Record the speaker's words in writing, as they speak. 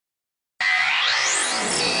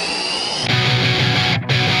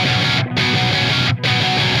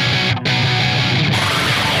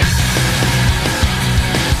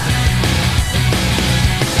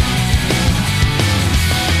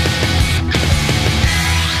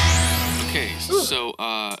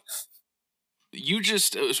you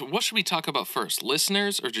just so what should we talk about first,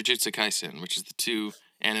 Listeners or Jujutsu Kaisen, which is the two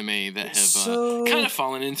anime that have kind of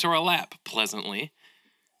fallen into our lap pleasantly?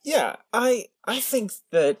 Yeah, I think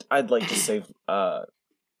that I'd like to save.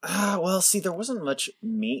 Well, see, there wasn't much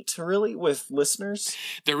meat really with Listeners.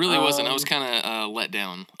 There really wasn't. I was kind of let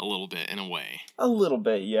down a little bit in a way. A little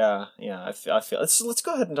bit, yeah. I feel. Let's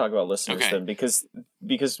go ahead and talk about Listeners then, because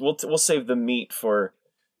we'll save the meat for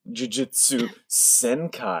Jujutsu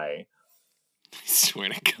Senkai. I swear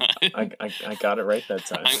to God, I got it right that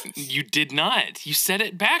time. You did not. You said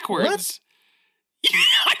it backwards. What?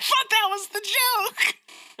 I thought that was the joke.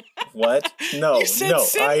 What? No, you said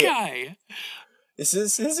Senkai. Is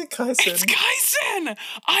it Kaisen? It's Kaisen!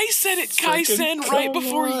 I said it Kaisen right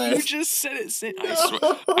before you just said it.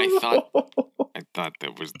 No. I thought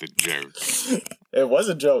that was the joke. It was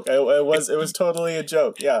a joke. It was totally a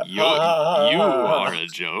joke. Yeah. You are a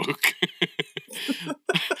joke.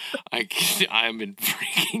 I'm in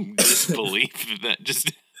freaking disbelief that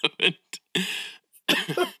just happened.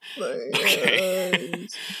 Okay.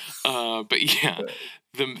 But yeah.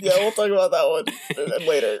 We'll talk about that one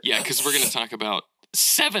later. Yeah, because we're going to talk about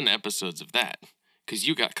 7 episodes of that, because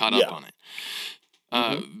you got caught up on it.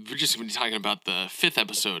 We're just going to be talking about the 5th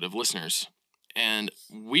episode of Listeners, and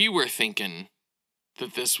we were thinking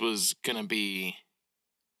that this was going to be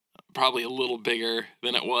probably a little bigger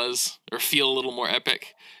than it was, or feel a little more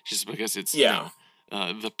epic, just because it's,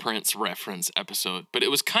 the Prince reference episode. But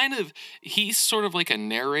it was he's sort of like a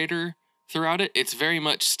narrator throughout it. It's very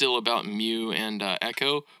much still about Mew and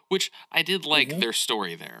Echo, which I did like their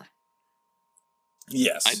story there.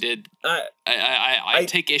 Yes, I did. I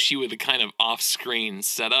take issue with the kind of off-screen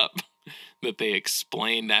setup that they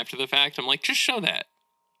explained after the fact. I'm like, just show that.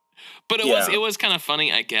 But it was kind of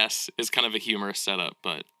funny, I guess. It's kind of a humorous setup,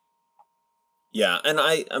 but yeah. And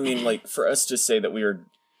I mean, like, for us to say that we were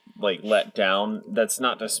like let down, that's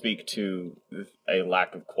not to speak to a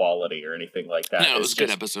lack of quality or anything like that. No, it was a good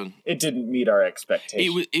episode. It didn't meet our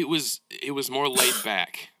expectations. It was more laid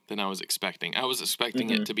back than I was expecting. I was expecting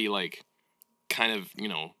it to be like kind of,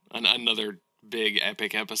 another big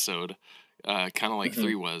epic episode, kind of like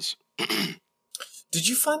 3 was. Did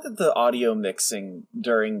you find that the audio mixing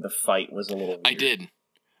during the fight was a little weird? I did.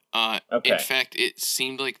 Okay. In fact, it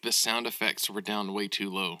seemed like the sound effects were down way too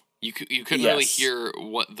low. You couldn't really hear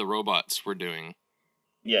what the robots were doing.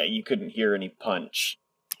 Yeah, you couldn't hear any punch.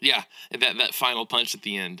 Yeah, that final punch at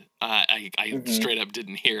the end, I straight up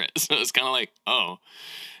didn't hear it. So it was kind of like, oh.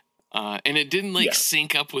 And it didn't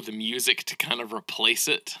sync up with the music to kind of replace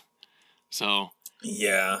it. So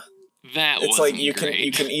yeah, that it's wasn't like you great.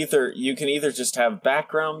 you can either just have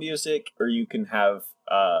background music, or you can have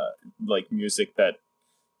like music that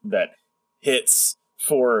hits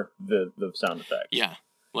for the sound effect. Yeah,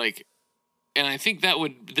 like, and I think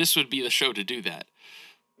this would be the show to do that.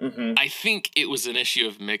 I think it was an issue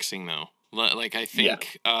of mixing, though. Like, I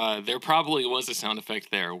think there probably was a sound effect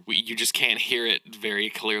there. You just can't hear it very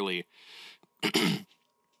clearly.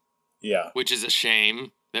 Yeah. Which is a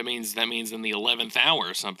shame. That means in the 11th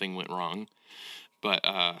hour something went wrong. But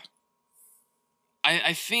I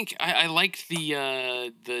think I liked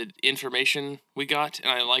the information we got, and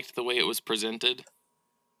I liked the way it was presented.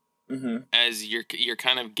 As you're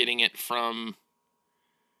kind of getting it from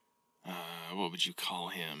what would you call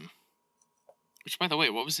him? Which, by the way,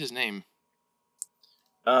 what was his name?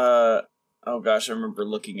 Oh gosh, I remember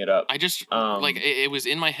looking it up. I just it was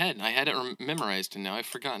in my head. I had it memorized, and now I've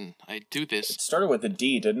forgotten. I do this. It started with a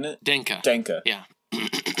D, didn't it? Denka. Yeah.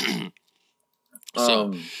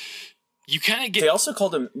 So you kind of get. They also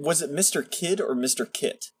called him. Was it Mr. Kid or Mr.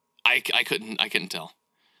 Kit? I couldn't tell.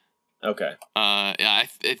 Okay. I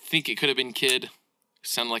think it could have been Kid.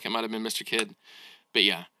 Sounded like it might have been Mr. Kid, but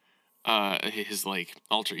yeah, his like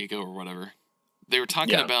alter ego or whatever. They were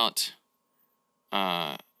talking about.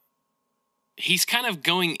 He's kind of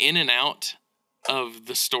going in and out of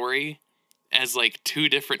the story as like 2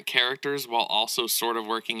 different characters, while also sort of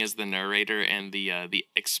working as the narrator and the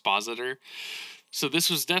expositor. So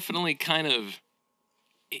this was definitely kind of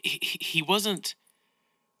he wasn't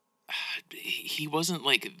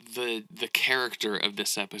like the character of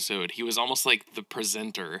this episode. He was almost like the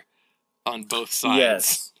presenter on both sides.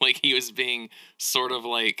 Yes. Like he was being sort of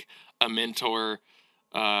like a mentor.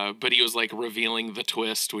 But he was like revealing the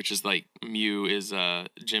twist, which is like Mew is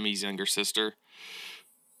Jimmy's younger sister,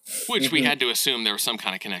 which we had to assume there was some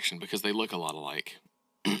kind of connection because they look a lot alike.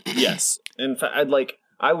 Yes, in fact,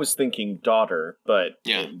 I was thinking daughter, but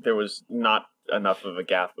there was not enough of a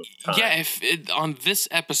gap of time. Yeah, on this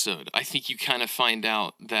episode, I think you kind of find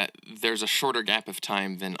out that there's a shorter gap of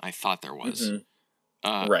time than I thought there was.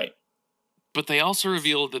 Right. But they also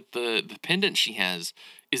reveal that the pendant she has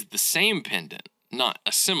is the same pendant, not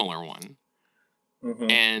a similar one.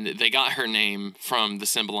 Mm-hmm. And they got her name from the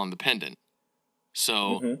symbol on the pendant.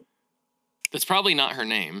 So that's probably not her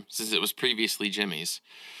name, since it was previously Jimmy's.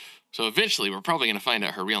 So eventually we're probably going to find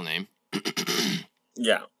out her real name.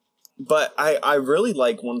 Yeah. But I really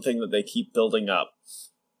like one thing that they keep building up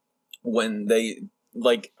when they,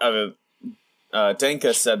 like,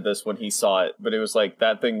 Denka said this when he saw it, but it was like,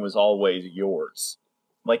 that thing was always yours.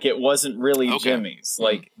 Like, it wasn't really Jimmy's.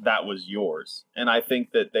 Like, that was yours. And I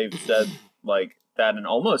think that they've said, like, that in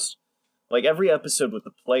almost, like, every episode with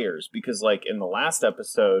the players, because, like, in the last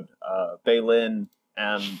episode, Baylin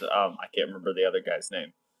and, I can't remember the other guy's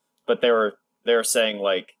name, but they were saying,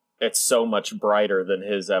 like, it's so much brighter than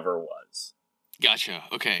his ever was. Gotcha.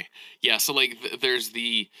 Okay. Yeah, so, like, there's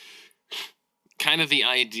the kind of the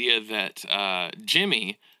idea that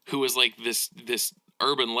Jimmy, who was, like, this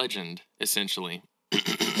urban legend, essentially,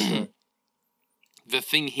 the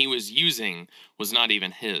thing he was using was not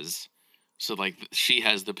even his. So, like, she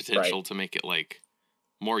has the potential to make it, like,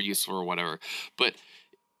 more useful or whatever. But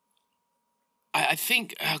I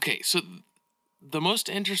think, okay, so the most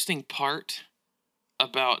interesting part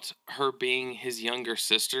about her being his younger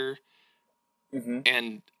sister,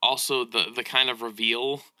 and also the kind of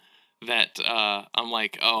reveal that I'm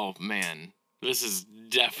like, oh man, this was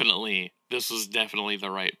definitely the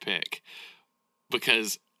right pick,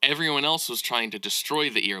 because everyone else was trying to destroy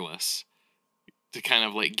the Earless to kind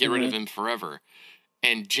of like get rid of him forever,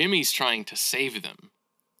 and Jimmy's trying to save them.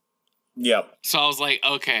 Yep. So I was like,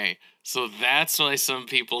 okay, so that's why some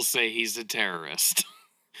people say he's a terrorist.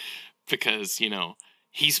 Because, you know,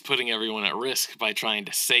 he's putting everyone at risk by trying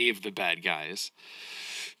to save the bad guys.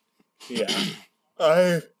 Yeah.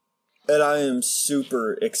 I am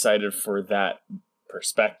super excited for that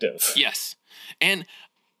perspective. Yes. And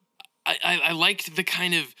I liked the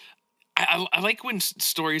kind of... I like when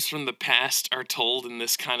stories from the past are told in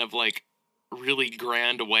this kind of, like, really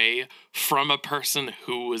grand way from a person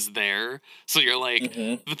who was there. So you're like,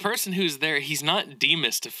 the person who's there, he's not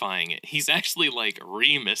demystifying it. He's actually, like,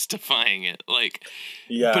 remystifying it. Like,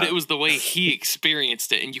 yeah. But it was the way he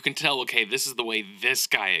experienced it, and you can tell, okay, this is the way this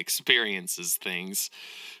guy experiences things.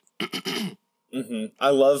 I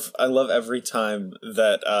love every time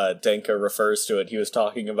that Denka refers to it. He was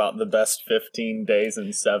talking about the best 15 days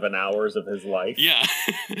and 7 hours of his life. Yeah.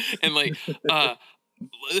 And, like,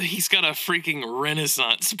 he's got a freaking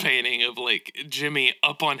Renaissance painting of, like, Jimmy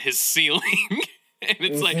up on his ceiling. And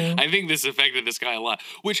it's like, I think this affected this guy a lot.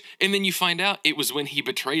 And then you find out it was when he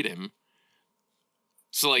betrayed him.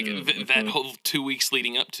 So, like, that whole 2 weeks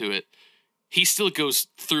leading up to it, he still goes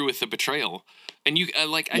through with the betrayal. And you,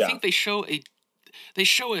 I think they show a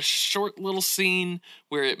short little scene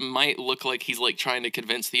where it might look like he's, like, trying to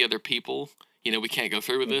convince the other people, you know, we can't go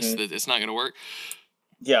through with this, that it's not going to work.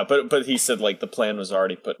 Yeah, but he said, like, the plan was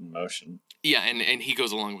already put in motion. Yeah, and he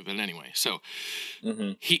goes along with it anyway. So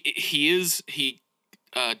he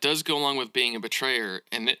does go along with being a betrayer,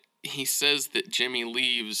 and he says that Jimmy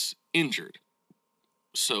leaves injured.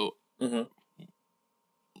 So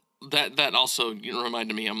that also, you know,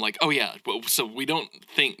 reminded me. I'm like, oh yeah, so we don't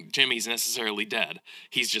think Jimmy's necessarily dead.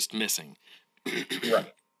 He's just missing.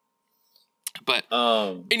 Right. But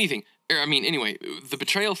anyway, the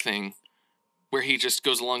betrayal thing, where he just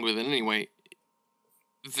goes along with it anyway,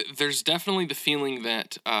 there's definitely the feeling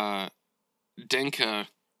that Denka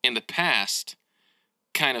in the past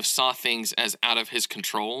kind of saw things as out of his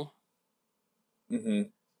control.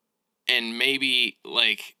 And maybe,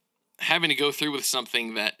 like, having to go through with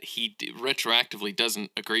something that he retroactively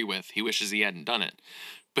doesn't agree with. He wishes he hadn't done it.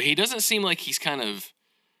 But he doesn't seem like he's kind of...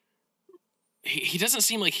 He doesn't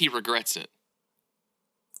seem like he regrets it.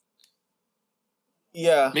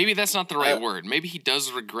 Yeah. Maybe that's not the right word. Maybe he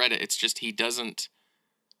does regret it. It's just he doesn't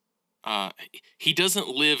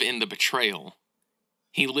live in the betrayal.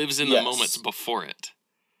 He lives in the moments before it.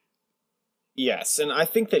 Yes, and I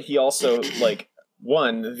think that he also, like,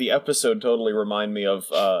 the episode totally reminded me of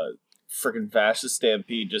freaking Vash the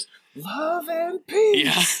Stampede, just love and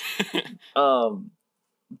peace. Yeah.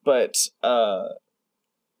 But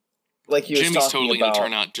like he was Jimmy's talking totally about, gonna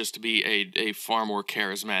turn out just to be a far more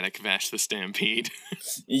charismatic Vash the Stampede.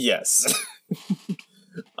 Yes.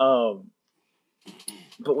 But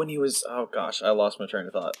when he was, oh gosh, I lost my train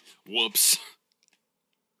of thought. Whoops.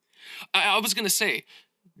 I was gonna say,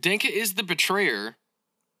 Denka is the betrayer,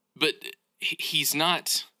 but he's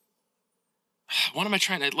not. What am I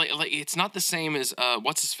trying to like? It's not the same as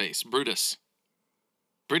what's his face, Brutus.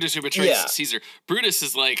 Brutus, who betrayed Caesar. Brutus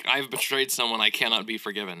is like, I've betrayed someone, I cannot be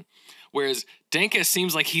forgiven. Whereas Denka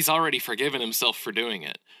seems like he's already forgiven himself for doing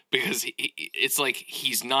it because it's like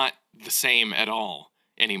he's not the same at all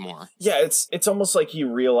anymore. Yeah, it's almost like he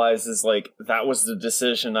realizes like that was the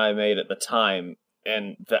decision I made at the time,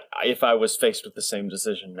 and that if I was faced with the same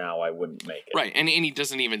decision now, I wouldn't make it. Right, and he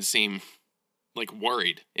doesn't even seem like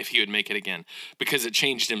worried if he would make it again because it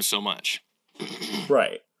changed him so much.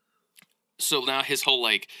 Right. So now his whole,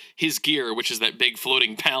 like, his gear, which is that big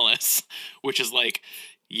floating palace, which is like,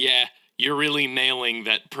 yeah, you're really nailing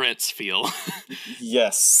that Prince feel.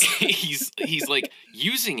 Yes. he's like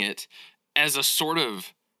using it as a sort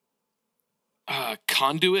of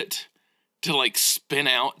conduit to like spin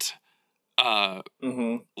out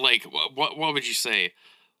like what would you say?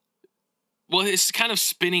 Well, it's kind of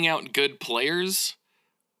spinning out good players,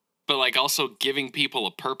 but like also giving people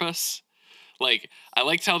a purpose. Like, I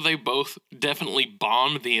liked how they both definitely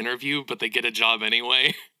bombed the interview, but they get a job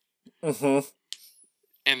anyway. Mm-hmm.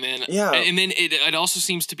 And then, yeah. And then it also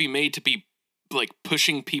seems to be made to be like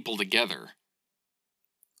pushing people together.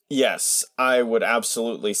 Yes, I would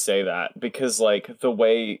absolutely say that because like the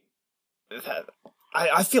way that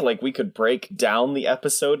I feel like we could break down the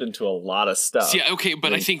episode into a lot of stuff. Yeah, okay,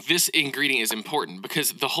 but I think this ingredient is important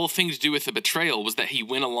because the whole thing to do with the betrayal was that he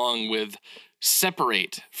went along with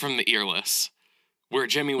separate from the Earless, where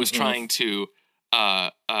Jimmy was trying to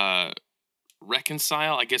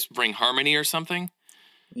reconcile, I guess, bring harmony or something.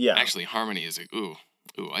 Yeah. Actually, harmony is like, ooh,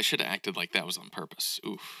 I should have acted like that was on purpose.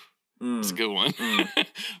 Oof. It's a good one.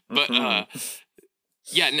 But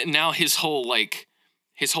yeah, now his whole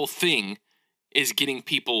thing is getting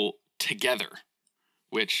people together,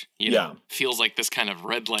 which, you know, feels like this kind of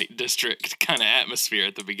red light district kind of atmosphere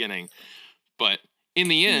at the beginning. But in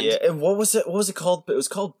the end... Yeah, and what was it called? It was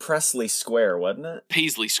called Presley Square, wasn't it?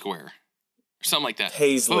 Paisley Square. Or something like that.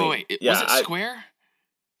 Paisley. Oh, wait. Was it Square?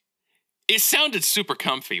 It sounded super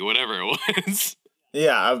comfy, whatever it was.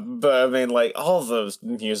 Yeah, but I mean, like, all those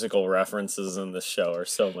musical references in this show are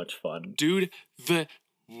so much fun. Dude,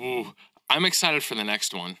 I'm excited for the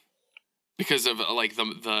next one. Because of, like,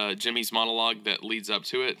 the Jimmy's monologue that leads up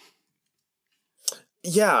to it.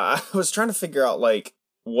 Yeah, I was trying to figure out, like,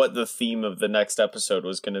 what the theme of the next episode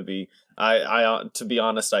was going to be. I to be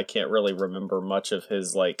honest, I can't really remember much of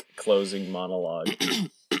his, like, closing monologue.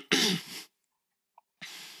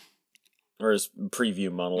 Or his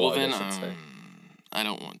preview monologue, well, then, I should say. I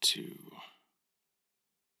don't want to...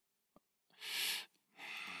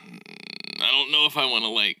 I don't know if I want to,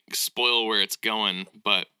 like, spoil where it's going,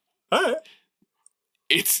 but... Alright.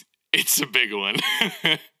 It's a big one.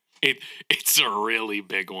 It's a really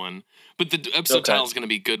big one. But the episode title is going to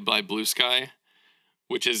be Goodbye Blue Sky,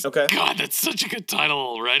 which is... God, that's such a good title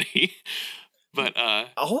already. But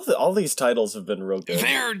all these titles have been real good.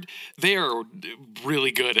 They are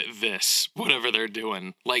really good at this, whatever they're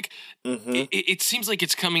doing. Like it seems like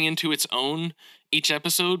it's coming into its own each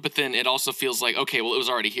episode, but then it also feels like, okay, well, it was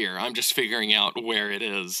already here. I'm just figuring out where it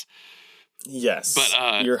is. Yes,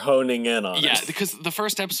 but you're honing in on it. Yeah, because the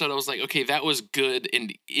first episode, I was like, okay, that was good in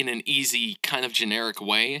an easy kind of generic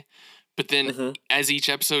way. But then as each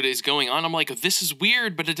episode is going on, I'm like, this is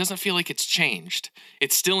weird, but it doesn't feel like it's changed.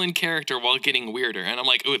 It's still in character while getting weirder. And I'm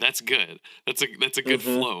like, oh, that's good. That's a good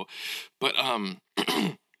flow. But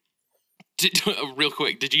real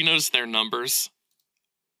quick, did you notice their numbers?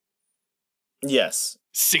 Yes.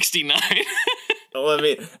 69. Well, I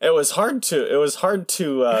mean, it was hard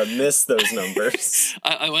to miss those numbers.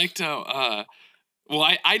 I liked how well,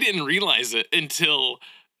 I didn't realize it until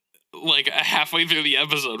like halfway through the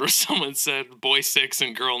episode where someone said boy 6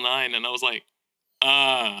 and girl 9, and I was like,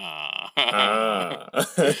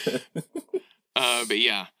 but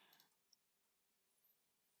yeah.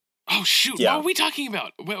 Oh shoot! Yeah. What were we talking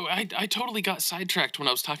about? Well, I totally got sidetracked when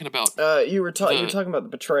I was talking about. You were talking about the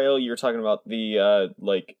betrayal. You were talking about the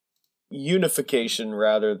like unification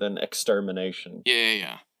rather than extermination.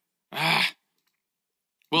 Yeah.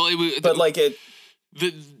 Well, it was, but like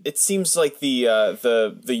it seems like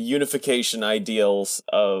the unification ideals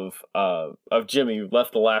of Jimmy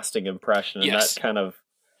left a lasting impression, and that kind of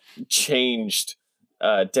changed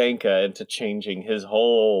Denka into changing his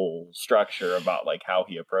whole structure about like how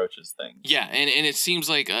he approaches things. Yeah, and it seems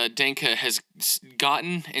like Denka has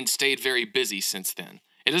gotten and stayed very busy since then.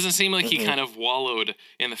 It doesn't seem like he kind of wallowed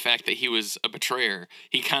in the fact that he was a betrayer.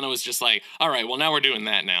 He kind of was just like, all right, well, now we're doing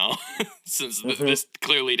that now. Since this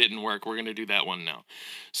clearly didn't work, we're going to do that one now.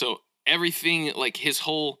 So everything, like his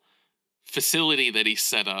whole facility that he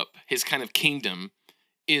set up, his kind of kingdom,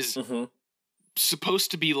 is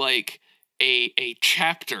supposed to be like a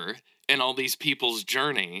chapter in all these people's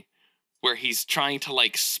journey where he's trying to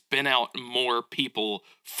like spin out more people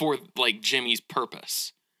for like Jimmy's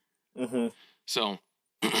purpose. Mm-hmm. So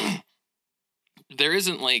there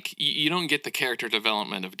isn't like you don't get the character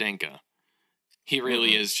development of Denka. He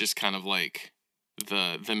really is just kind of like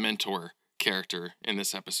the mentor character in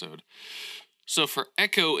this episode. So for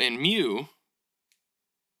Echo and Mew,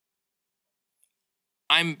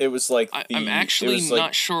 I'm actually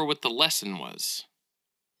not sure what the lesson was.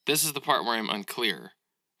 This is the part where I'm unclear.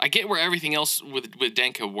 I get where everything else with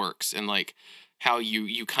Denka works, and like how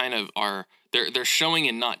you kind of are they're showing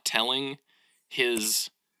and not telling his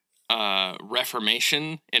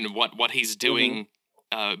reformation and what he's doing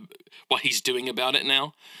what he's doing about it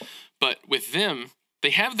now. But with them, they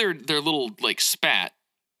have their little like spat,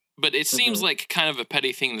 but it seems like kind of a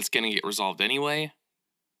petty thing that's going to get resolved anyway.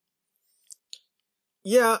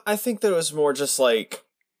 Yeah, I think that it was more just like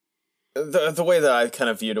the way that I kind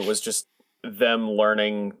of viewed it was just them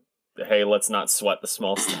learning, hey, let's not sweat the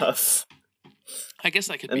small stuff. I guess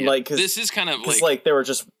that could be like, this is kind of like they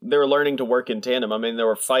were learning to work in tandem. I mean, they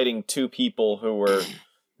were fighting two people who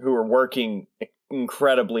were working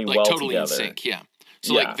incredibly like, well totally together. In sync, yeah.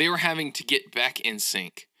 So like they were having to get back in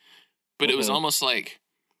sync, but it was almost like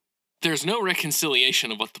there's no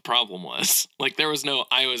reconciliation of what the problem was. Like there was no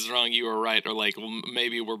I was wrong, you were right, or like well,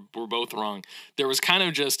 maybe we're both wrong. There was kind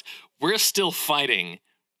of just we're still fighting,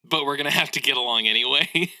 but we're gonna have to get along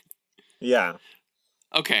anyway. Yeah.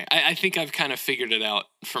 Okay, I think I've kind of figured it out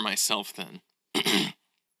for myself then.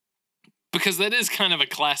 Because that is kind of a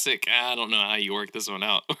classic, I don't know how you work this one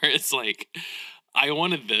out, where it's like, I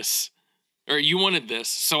wanted this, or you wanted this,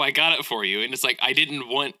 so I got it for you. And it's like, I didn't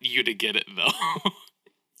want you to get it, though.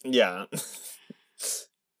 Yeah.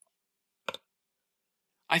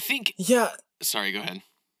 I think... Yeah. Sorry, go ahead.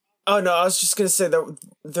 Oh, no, I was just going to say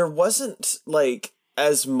there wasn't, like...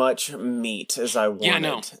 as much meat as I wanted. Yeah,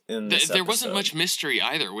 no. In this there wasn't much mystery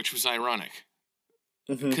either, which was ironic.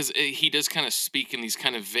 Because he does kind of speak in these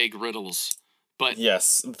kind of vague riddles. But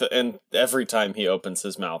yes, and every time he opens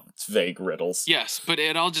his mouth, it's vague riddles. Yes, but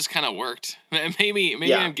it all just kind of worked.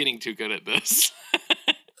 Maybe I'm getting too good at this.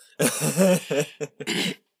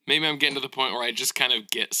 Maybe I'm getting to the point where I just kind of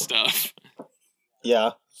get stuff.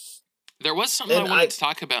 Yeah. There was something I wanted to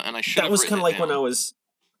talk about, and I should have written it down.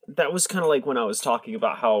 That was kind of like when I was talking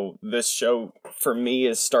about how this show, for me,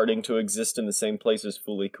 is starting to exist in the same place as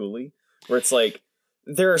Fooly Cooly, where it's like,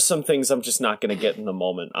 there are some things I'm just not going to get in the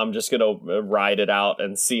moment. I'm just going to ride it out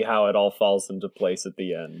and see how it all falls into place at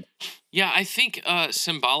the end. Yeah, I think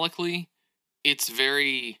symbolically, it's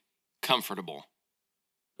very comfortable.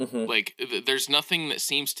 Like, there's nothing that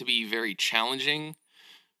seems to be very challenging,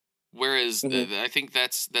 whereas I think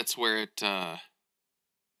that's where it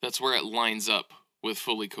lines up with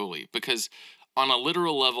Fooly Cooly, because on a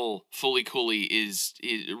literal level, Fooly Cooly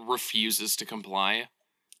refuses to comply.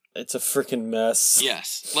 It's a freaking mess.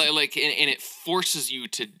 Yes, like, and it forces you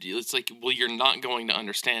to. It's like, well, you're not going to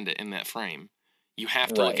understand it in that frame. You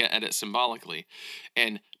have to look at it symbolically,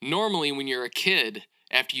 and normally when you're a kid,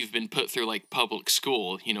 after you've been put through like public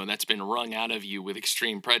school, you know that's been wrung out of you with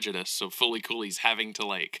extreme prejudice. So Fooly Cooly's having to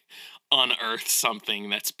like unearth something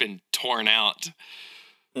that's been torn out.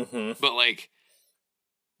 But like,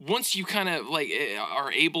 once you kind of like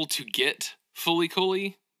are able to get Fooly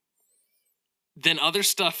Cooly, then other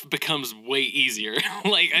stuff becomes way easier.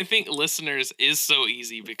 Like, I think Listeners is so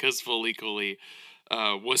easy because Fooly Cooly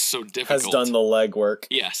was so difficult. Has done the legwork.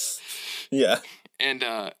 Yes. Yeah. And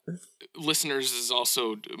Listeners is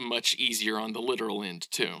also much easier on the literal end,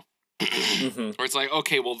 too. Where it's like,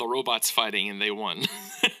 okay, well, the robot's fighting and they won.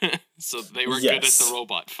 So they were good at the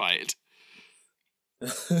robot fight.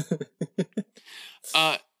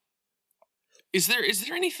 Is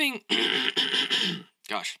there anything...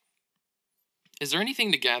 Gosh. Is there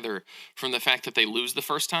anything to gather from the fact that they lose the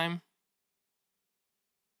first time?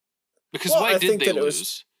 Because why did they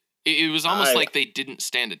lose? It was almost like they didn't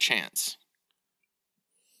stand a chance.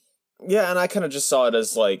 Yeah, and I kind of just saw it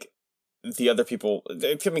as, like, the other people...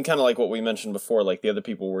 I mean, kind of like what we mentioned before, like, the other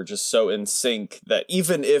people were just so in sync that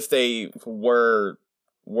even if they were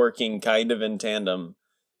working kind of in tandem,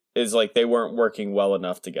 is like they weren't working well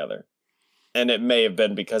enough together. And it may have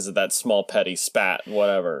been because of that small petty spat,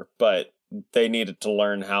 whatever, but... they needed to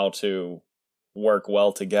learn how to work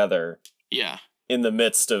well together. Yeah. In the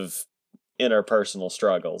midst of interpersonal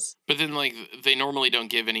struggles. But then, like, they normally don't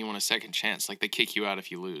give anyone a second chance. Like, they kick you out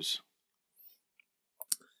if you lose.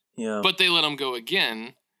 Yeah. But they let him go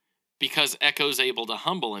again because Echo's able to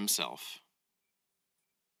humble himself.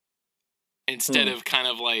 Instead of kind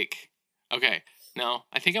of like, okay, no,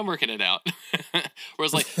 I think I'm working it out.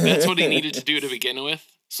 Whereas, like, that's what he needed to do to begin with.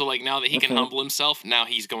 So, like, now that he can humble himself, now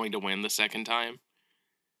he's going to win the second time.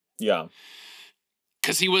 Yeah.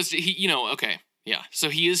 Because okay. Yeah, so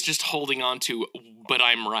he is just holding on to, but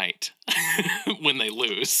I'm right, when they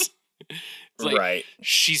lose. It's like, right.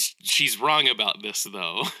 She's wrong about this,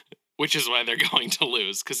 though, which is why they're going to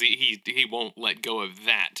lose, because he won't let go of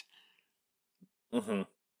that. Mm-hmm.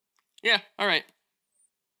 Yeah, all right.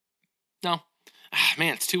 No.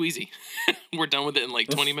 Man, it's too easy. We're done with it in like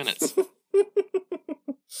 20 minutes.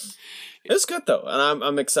 It's good, though, and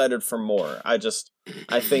I'm excited for more. I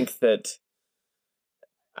think that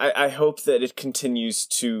I hope that it continues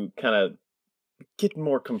to kind of get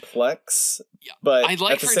more complex. Yeah, but I'd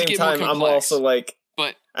like at the for it to same get time, more I'm complex, also like,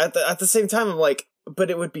 but at the same time, I'm like, but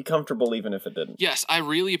it would be comfortable even if it didn't. yes, I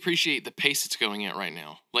really appreciate the pace it's going at right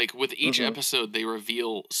now. Like with each Mhm. episode, they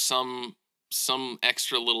reveal some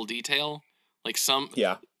extra little detail, like some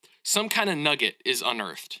kind of nugget is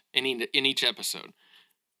unearthed in each episode.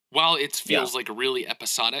 While it feels like really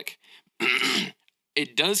episodic,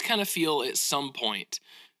 it does kind of feel at some point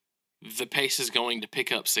the pace is going to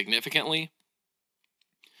pick up significantly,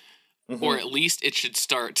 or at least it should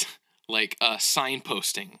start like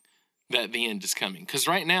signposting that the end is coming. Because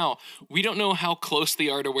right now, we don't know how close they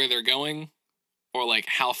are to where they're going, or like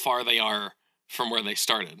how far they are from where they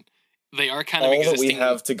started. They are kind of existing. All that we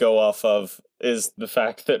have to go off of is the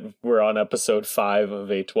fact that we're on episode 5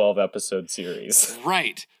 of a 12-episode series.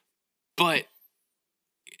 Right. But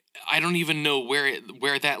I don't even know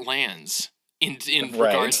where that lands in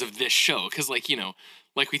regards of this show. Because, like, you know,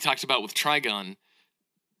 like we talked about with Trigun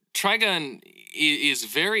is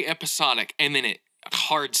very episodic, and then it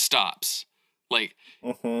hard stops. Like,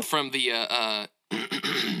 from the,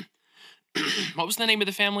 what was the name of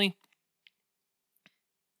the family?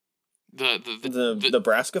 The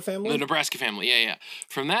Nebraska family? The Nebraska family, yeah.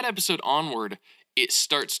 From that episode onward, it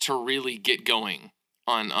starts to really get going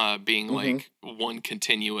on being like one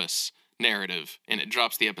continuous narrative, and it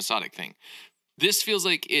drops the episodic thing. This feels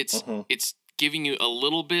like it's giving you a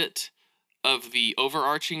little bit of the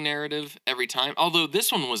overarching narrative every time. Although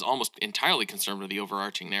this one was almost entirely concerned with the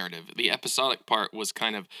overarching narrative. The episodic part was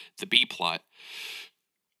kind of the B plot.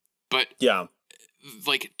 But yeah,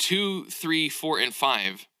 like 2, 3, 4, and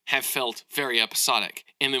 5 have felt very episodic.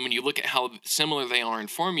 And then when you look at how similar they are in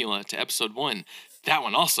formula to episode 1, that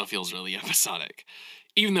one also feels really episodic.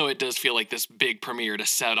 Even though it does feel like this big premiere to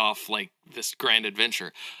set off like this grand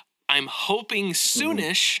adventure. I'm hoping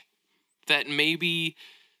soonish that maybe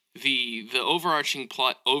the overarching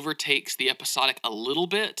plot overtakes the episodic a little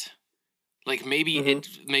bit. Like maybe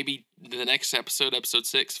maybe the next episode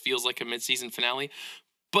 6, feels like a mid-season finale.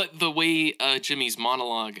 But the way Jimmy's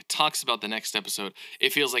monologue talks about the next episode,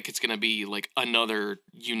 it feels like it's going to be like another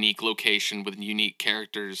unique location with unique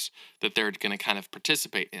characters that they're going to kind of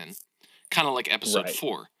participate in. Kind of like episode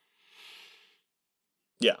 4.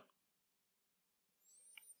 Yeah.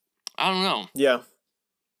 I don't know. Yeah.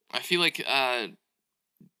 I feel like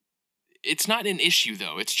it's not an issue,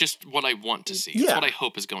 though. It's just what I want to see. It's what I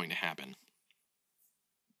hope is going to happen.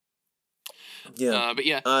 Yeah. But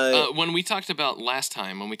yeah, when we talked about last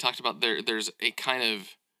time, when we talked about there's a kind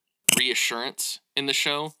of reassurance in the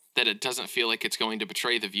show that it doesn't feel like it's going to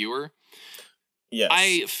betray the viewer. Yes.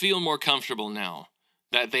 I feel more comfortable now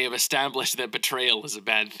that they have established that betrayal is a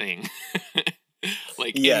bad thing.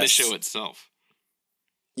 Like in the show itself.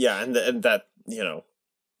 Yeah, and that, you know,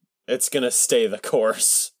 it's going to stay the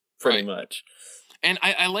course pretty much. And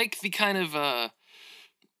I like the kind of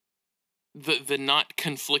the not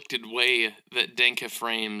conflicted way that Denka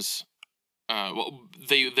frames. Well,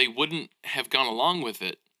 they wouldn't have gone along with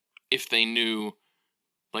it if they knew,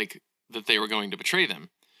 like, that they were going to betray them,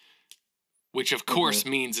 which of course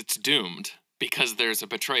means it's doomed because there's a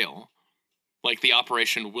betrayal. Like the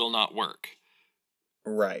operation will not work.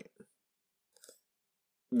 Right.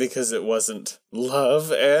 Because it wasn't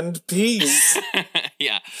love and peace.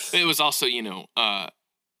 Yeah, it was also, you know, a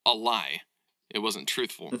lie. It wasn't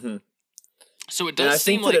truthful. So it does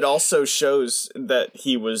seem like... I think that it also shows that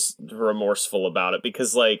he was remorseful about it,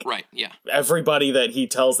 because, like... Right, yeah. Everybody that he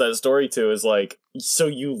tells that story to is like, so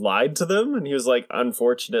you lied to them? And he was like,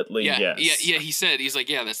 unfortunately, yes. Yeah, he's like,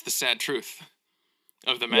 yeah, that's the sad truth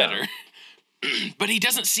of the matter. Yeah. But he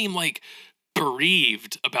doesn't seem, like,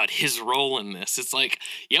 bereaved about his role in this. It's like,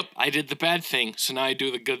 yep, I did the bad thing, so now I do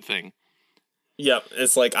the good thing. Yep,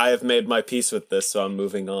 it's like, I have made my peace with this, so I'm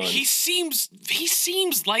moving on. He seems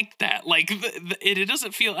like that. Like, it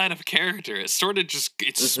doesn't feel out of character. It's sort of just,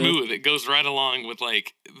 it's smooth. It goes right along with,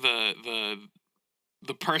 like, the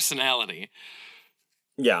personality.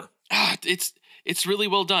 Yeah. It's really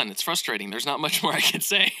well done. It's frustrating. There's not much more I can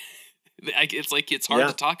say. It's like, it's hard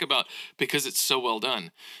to talk about because it's so well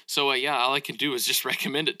done. So, yeah, all I can do is just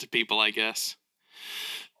recommend it to people, I guess.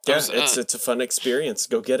 Yeah, it's a fun experience.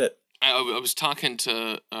 Go get it. I was talking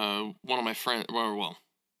to one of my friends, well,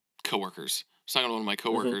 coworkers. I was talking to one of my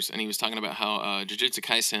coworkers, and he was talking about how Jujutsu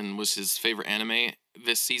Kaisen was his favorite anime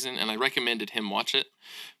this season, and I recommended him watch it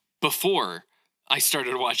before I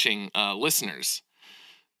started watching Listeners.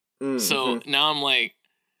 So now I'm like,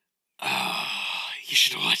 oh, you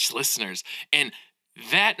should watch Listeners. And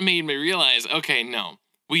that made me realize, okay, no,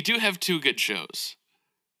 we do have two good shows.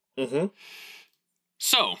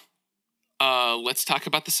 So, let's talk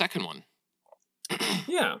about the second one.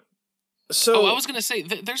 Yeah. So I was going to say,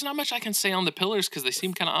 there's not much I can say on the pillars because they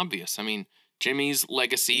seem kind of obvious. I mean, Jimmy's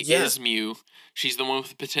legacy is Miu. She's the one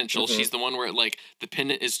with the potential. She's the one where, like, the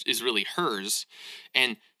pendant is really hers.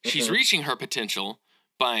 And she's reaching her potential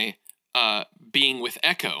by being with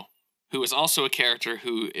Echo, who is also a character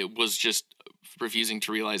who it was just refusing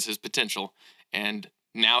to realize his potential. And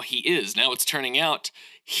now he is. Now it's turning out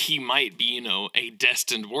he might be, you know, a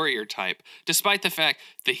destined warrior type, despite the fact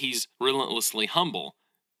that he's relentlessly humble.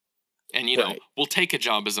 And, you know, will take a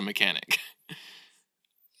job as a mechanic.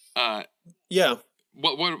 Yeah.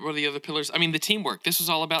 What are the other pillars? I mean, the teamwork. This was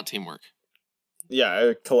all about teamwork.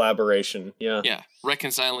 Yeah, collaboration. Yeah. Yeah,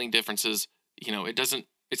 reconciling differences. You know,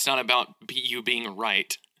 it's not about you being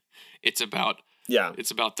right. It's about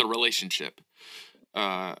the relationship.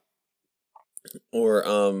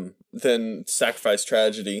 Or then sacrifice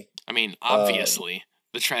tragedy. I mean, obviously,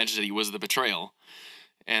 the tragedy was the betrayal.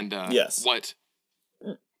 And what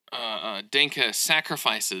Denka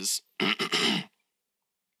sacrifices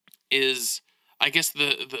is, I guess,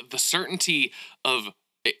 the certainty of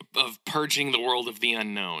purging the world of the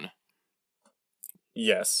unknown.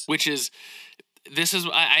 Yes. Which is,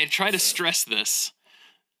 I try to stress this,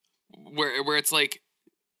 where it's like,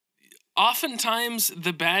 oftentimes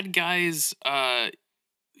the bad guys,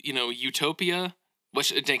 you know, utopia,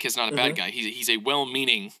 which Denka is not a bad guy. He's a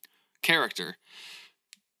well-meaning character.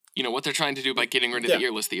 You know, what they're trying to do by getting rid of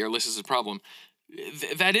the earless is a problem.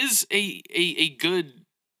 That is a good...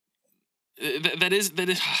 That is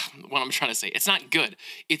what I'm trying to say. It's not good.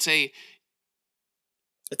 It's a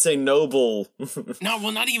noble... No,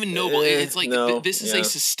 well, not even noble. It's like, this is a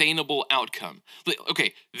sustainable outcome. Like,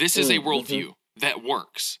 okay, this is a worldview that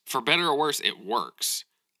works. For better or worse, it works.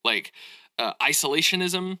 Like,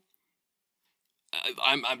 isolationism,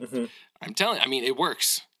 I'm telling you, I mean, it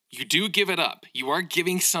works. You do give it up. You are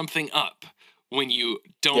giving something up when you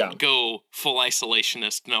don't go full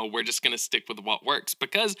isolationist. No, we're just going to stick with what works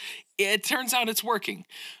because it turns out it's working.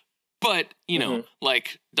 But, you know,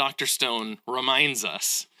 like Dr. Stone reminds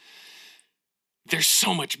us, there's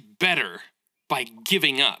so much better by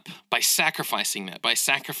giving up, by sacrificing that, by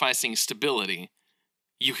sacrificing stability.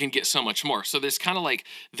 You can get so much more. So there's kind of like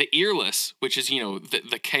the earless, which is, you know,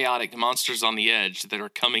 the chaotic monsters on the edge that are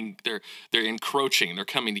coming, they're encroaching, they're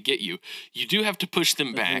coming to get you. You do have to push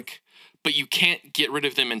them back, but you can't get rid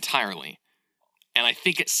of them entirely. And I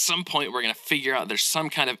think at some point we're going to figure out there's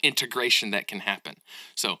some kind of integration that can happen.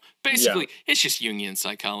 So basically, it's just Jungian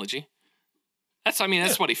psychology. That's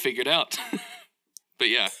what he figured out. But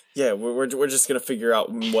yeah. Yeah, we're just going to figure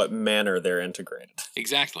out what manner they're integrated.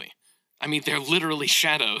 Exactly. I mean, they're literally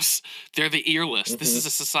shadows. They're the earless. This is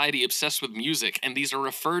a society obsessed with music, and these are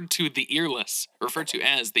referred to as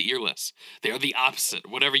the earless. They are the opposite,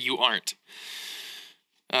 whatever you aren't.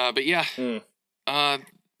 But yeah,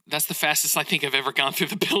 that's the fastest I think I've ever gone through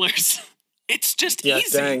the pillars. It's just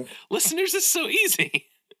easy. Dang. Listeners, it's so easy.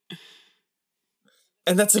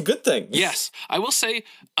 And that's a good thing. Yes. I will say,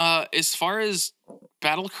 as far as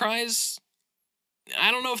battle cries,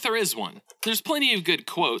 I don't know if there is one. There's plenty of good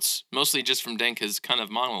quotes, mostly just from Denka's kind of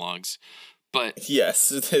monologues, but... Yes,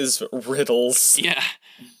 his riddles. Yeah,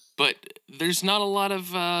 but there's not a lot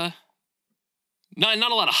of, not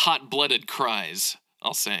a lot of hot-blooded cries,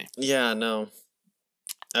 I'll say. Yeah, no.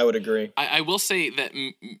 I would agree. I will say that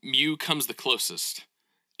Miu comes the closest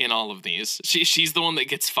in all of these. She's the one that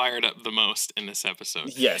gets fired up the most in this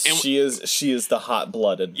episode. Yes, and she is the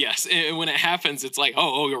hot-blooded. Yes, and when it happens, it's like,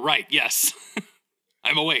 oh, you're right, yes.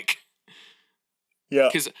 I'm awake. Yeah.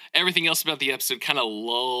 Because everything else about the episode kind of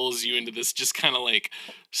lulls you into this just kind of like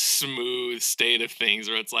smooth state of things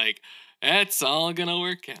where it's like, it's all gonna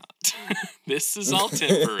work out. This is all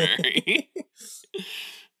temporary.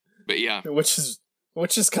 But yeah. Which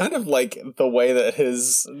is kind of like the way that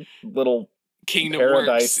his little kingdom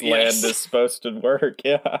paradise works. land is supposed to work.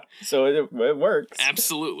 Yeah. So it works.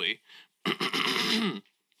 Absolutely.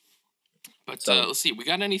 But let's see, we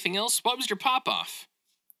got anything else? What was your pop-off?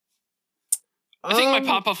 I think my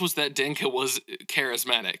pop-off was that Denka was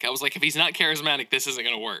charismatic. I was like, if he's not charismatic, this isn't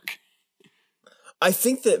going to work. I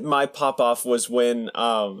think that my pop off was when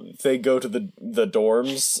they go to the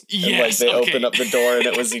dorms and like they open up the door and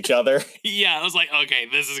it was each other. Yeah, I was like, okay,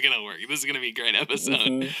 this is gonna work. This is gonna be a great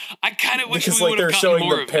episode. I kind of wish because we like would have they're gotten showing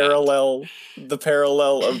more the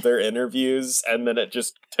parallel of their interviews, and then it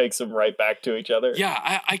just takes them right back to each other.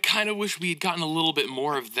 Yeah, I kind of wish we had gotten a little bit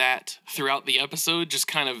more of that throughout the episode, just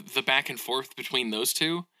kind of the back and forth between those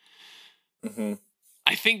two. Mm-hmm.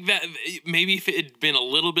 I think that maybe if it had been a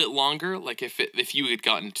little bit longer, like if you had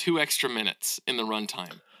gotten 2 extra minutes in the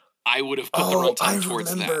runtime, I would have put the runtime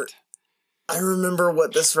towards that. I remember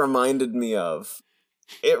what this reminded me of.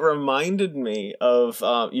 It reminded me of,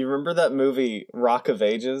 you remember that movie Rock of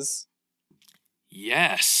Ages?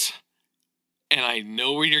 Yes. And I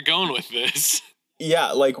know where you're going with this.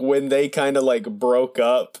 Yeah, like when they kind of like broke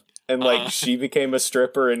up and like she became a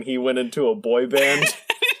stripper and he went into a boy band.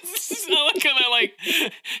 So kind of like,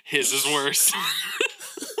 his is worse.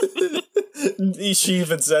 She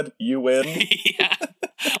even said, "You win." Yeah,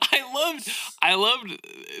 I loved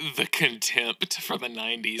the contempt for the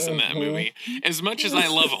 '90s in that movie. As much as I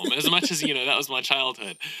love them, as much as that was my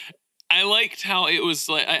childhood. I liked how it was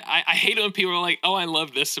like. I hate it when people are like, "Oh, I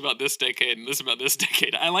love this about this decade and this about this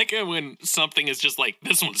decade." I like it when something is just like,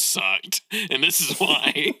 "This one sucked, and this is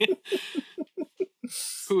why."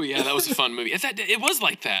 Ooh, yeah, that was a fun movie. It was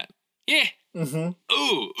like that. Yeah. Mm-hmm.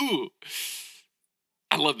 Ooh.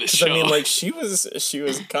 I love this show. I mean, like she was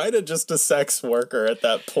kind of just a sex worker at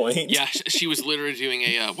that point. Yeah, she was literally doing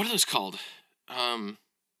a what are those called?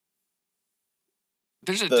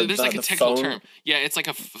 There's like a technical term. Yeah, it's like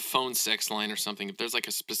a phone sex line or something. There's like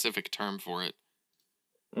a specific term for it.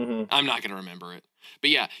 Mm-hmm. I'm not gonna remember it. But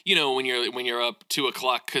yeah, when you're up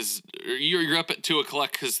 2:00 because you're up at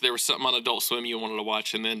 2:00 because there was something on Adult Swim you wanted to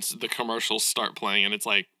watch, and then the commercials start playing, and it's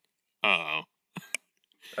like, oh,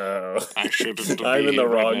 I shouldn't be. I'm in the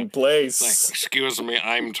wrong place. Like, excuse me,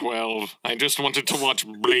 I'm 12. I just wanted to watch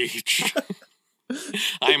Bleach.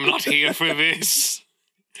 I'm not here for this.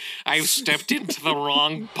 I've stepped into the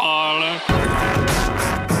wrong parlor.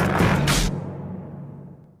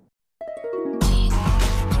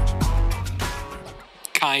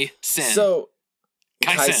 Kai-sen. So,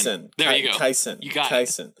 Kai-sen. There you go. Kai-sen. You got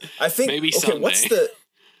Kai-sen. I think. Maybe someday. What's the?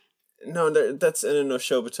 No, that's in no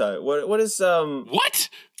Shobutai. What is What?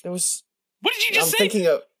 It was. What did you just say? I'm thinking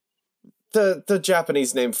of the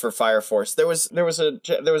Japanese name for Fire Force. There was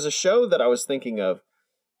a show that I was thinking of,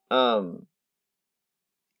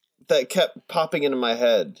 that kept popping into my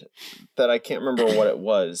head that I can't remember what it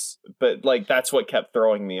was, but like that's what kept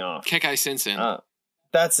throwing me off. Kekai Sensen.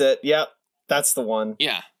 That's it. Yep, that's the one.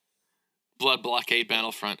 Yeah. Blood Blockade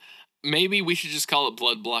Battlefront. Maybe we should just call it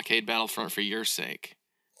Blood Blockade Battlefront for your sake.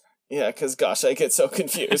 Yeah, because gosh, I get so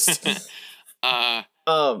confused.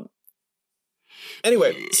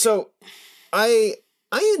 Anyway, so I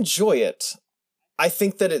enjoy it. I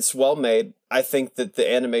think that it's well made. I think that the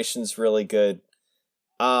animation's really good.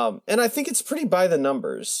 And I think it's pretty by the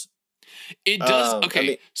numbers. It does.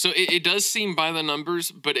 Okay, so it does seem by the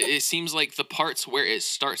numbers, but it seems like the parts where it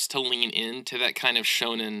starts to lean into that kind of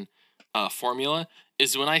shonen formula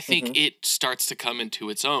is when I think it starts to come into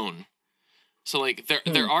its own. So like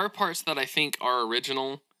there are parts that I think are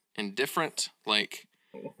original and different, like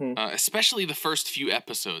especially the first few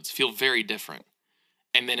episodes feel very different,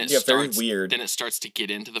 and then it starts very weird. Then it starts to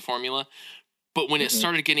get into the formula. But when it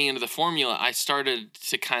started getting into the formula, I started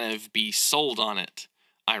to kind of be sold on it,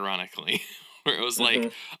 ironically, where it was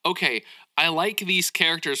like, okay, I like these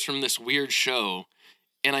characters from this weird show,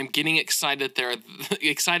 and I'm getting excited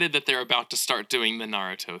that they're about to start doing the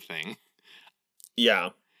Naruto thing.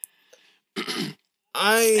 Yeah.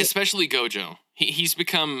 Especially Gojo. He's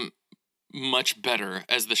become much better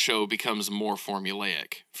as the show becomes more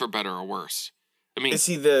formulaic, for better or worse. I mean, is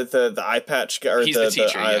he the eye patch guy? Or he's the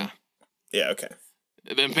teacher, yeah. Yeah, okay.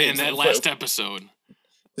 In that last episode.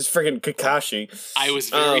 This friggin' Kakashi. I was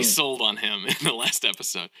very sold on him in the last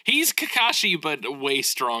episode. He's Kakashi, but way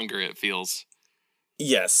stronger, it feels.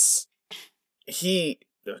 Yes.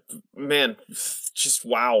 Man, just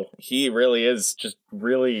wow. He really is just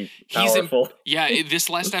really powerful. This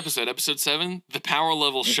last episode, episode 7, the power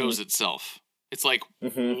level shows itself. It's like,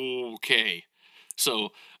 okay.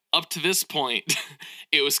 So, up to this point,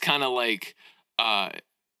 it was kind of like,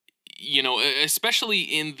 especially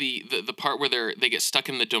in the part where they get stuck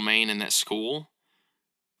in the domain in that school.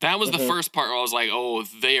 That was the first part where I was like, oh,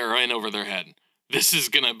 they are in over their head. This is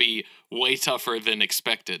going to be way tougher than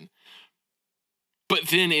expected. But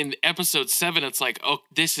then in episode 7, it's like, oh,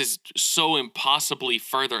 this is so impossibly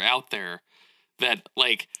further out there that,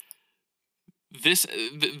 like, this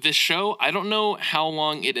show, I don't know how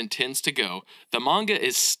long it intends to go. The manga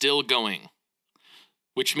is still going.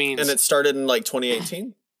 which means... And it started in, like,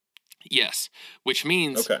 2018? Yes, which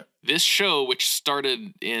means this show, which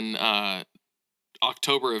started in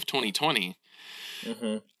October of 2020,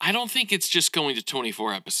 I don't think it's just going to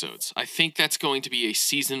 24 episodes. I think that's going to be a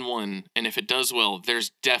season 1, and if it does well,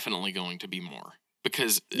 there's definitely going to be more.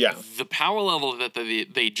 Because the power level that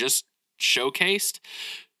they just showcased,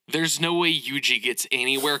 there's no way Yuji gets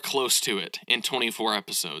anywhere close to it in 24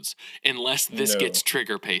 episodes unless this gets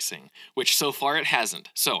trigger pacing, which so far it hasn't.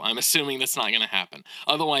 So I'm assuming that's not going to happen.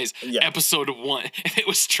 Otherwise, episode 1, if it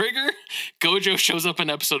was trigger, Gojo shows up in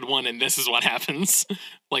episode 1 and this is what happens.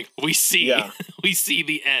 Like, we see we see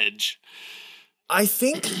the edge. I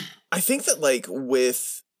think that, like,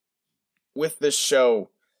 with this show,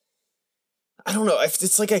 I don't know,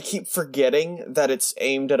 it's like I keep forgetting that it's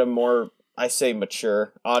aimed at a more, I say,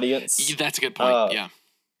 mature audience. That's a good point,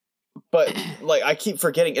 But, like, I keep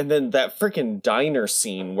forgetting, and then that freaking diner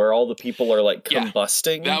scene where all the people are, like,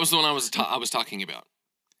 combusting. That was the one I was talking about.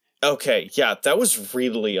 Okay, yeah, that was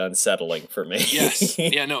really unsettling for me. Yes,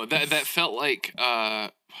 yeah, no, that felt like,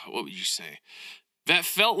 what would you say? That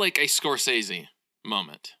felt like a Scorsese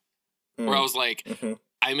moment, where I was like,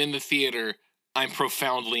 I'm in the theater, I'm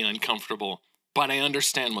profoundly uncomfortable, but I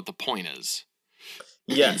understand what the point is.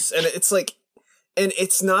 Yes, and it's like, and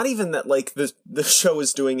it's not even that, like, the show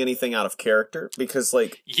is doing anything out of character, because,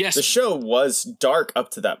 like, the show was dark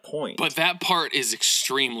up to that point. But that part is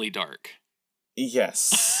extremely dark.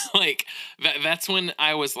 Yes. Like, that's when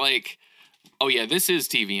I was like, oh yeah, this is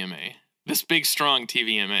TVMA. This big, strong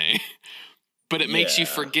TVMA. But it makes you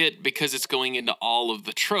forget because it's going into all of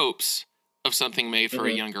the tropes of something made for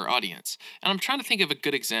a younger audience. And I'm trying to think of a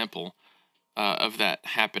good example of that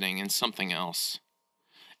happening in something else.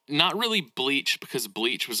 Not really Bleach, because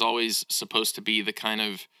Bleach was always supposed to be the kind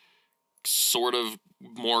of sort of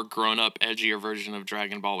more grown-up, edgier version of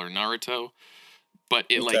Dragon Ball or Naruto. But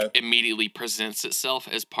it, like, immediately presents itself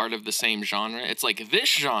as part of the same genre. It's like this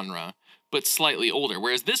genre, but slightly older.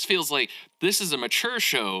 Whereas this feels like this is a mature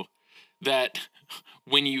show that,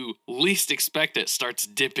 when you least expect it, starts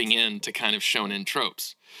dipping into kind of shonen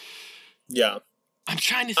tropes. Yeah. I'm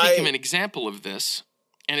trying to think of an example of this,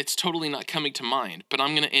 and it's totally not coming to mind. But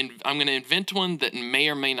I'm gonna invent one that may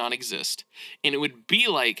or may not exist, and it would be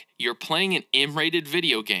like you're playing an M-rated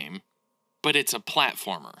video game, but it's a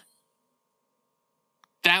platformer.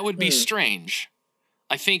 That would be strange.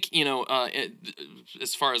 I think, you know,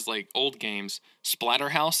 as far as, like, old games,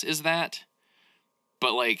 Splatterhouse is that,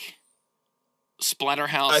 but, like,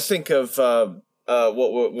 Splatterhouse... I think of,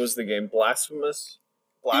 what was the game? Blasphemous?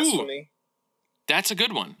 Blasphemy? Ooh, that's a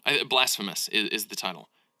good one. Blasphemous is the title.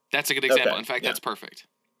 That's a good example. In fact, that's perfect.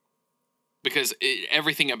 Because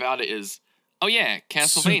everything about it is, oh yeah,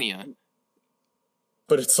 Castlevania.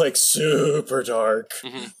 But it's, like, super dark.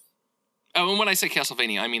 Oh, and when I say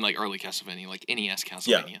Castlevania, I mean, like, early Castlevania, like NES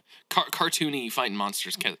Castlevania. Cartoony fighting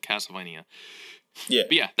monsters Castlevania. Yeah.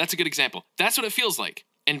 But yeah, that's a good example. That's what it feels like.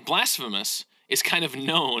 And Blasphemous is kind of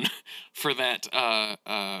known for that,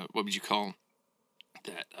 what would you call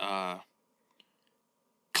that,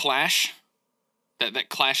 clash? That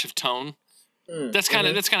clash of tone? That's kind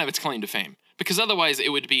of its claim to fame. Because otherwise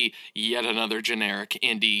it would be yet another generic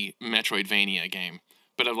indie Metroidvania game.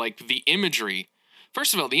 But of, like, the imagery...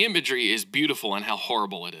 First of all, the imagery is beautiful and how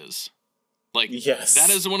horrible it is. Like, that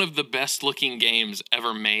is one of the best looking games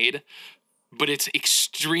ever made, but it's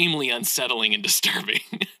extremely unsettling and disturbing.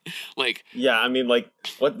 Like, yeah, I mean, like,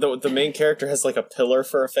 what the main character has, like, a pillar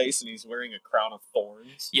for a face and he's wearing a crown of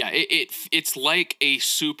thorns. Yeah, it's like a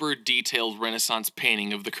super detailed Renaissance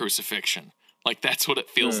painting of the crucifixion. Like, that's what it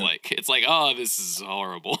feels like. It's like, oh, this is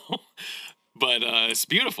horrible. But it's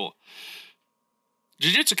beautiful.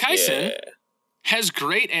 Jujutsu Kaisen has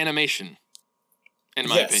great animation, in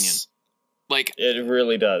my opinion. Like, it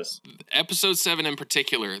really does. Episode 7 in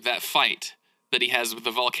particular, that fight that he has with the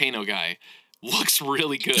volcano guy looks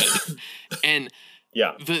really good. And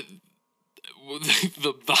the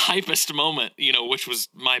hypest moment, you know, which was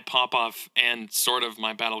my pop-off and sort of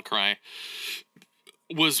my battle cry,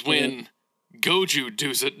 was when Goju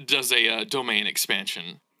does a domain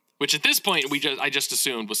expansion, which at this point I just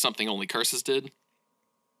assumed was something only Curses did.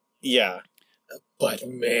 Yeah. But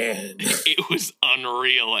man, it was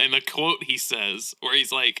unreal. And the quote he says, where he's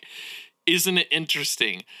like, isn't it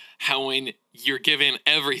interesting how when you're given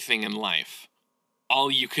everything in life, all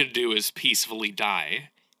you could do is peacefully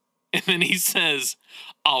die? And then he says,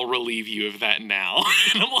 I'll relieve you of that now.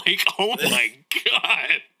 And I'm like, oh my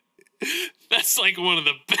God. That's like one of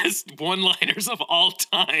the best one-liners of all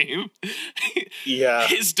time. Yeah.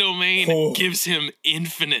 His domain gives him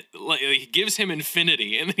infinite, like he gives him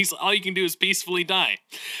infinity, and he's all you can do is peacefully die.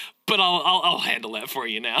 But I'll handle that for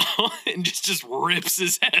you now, and just rips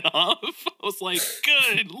his head off. I was like,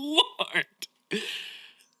 good lord,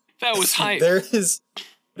 that was hype.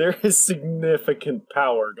 There is significant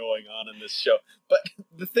power going on in this show, but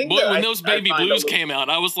the thing when those baby blues came out,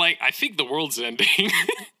 I was like, I think the world's ending.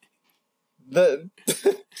 The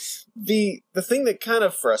thing that kind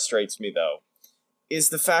of frustrates me, though, is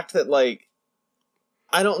the fact that, like,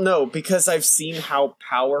 I don't know, because I've seen how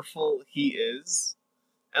powerful he is,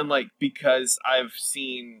 and, like, because I've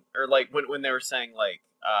seen, or, like, when they were saying, like,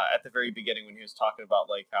 at the very beginning when he was talking about,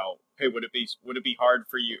 like, how, hey, would it be hard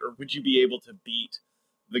for you, or would you be able to beat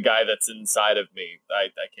the guy that's inside of me? I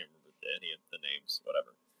can't remember any of the names,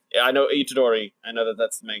 whatever. Yeah, I know Itadori. I know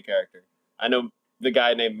that's the main character. I know the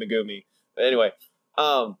guy named Megumi. But anyway,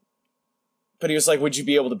 but he was like, would you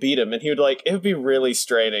be able to beat him? And he would like, it would be really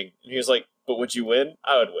straining. And he was like, but would you win?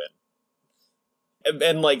 I would win.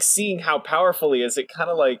 And like, seeing how powerful he is, it kind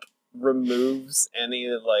of like removes any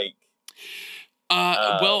like...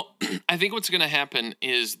 well, I think what's going to happen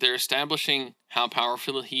is they're establishing how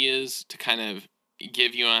powerful he is to kind of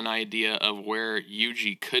give you an idea of where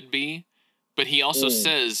Yuji could be. But he also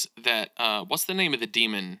says that, what's the name of the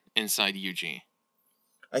demon inside Yuji?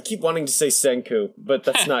 I keep wanting to say Senku, but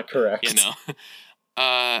that's not correct. You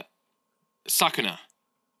know, Sakuna.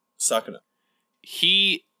 Sakuna.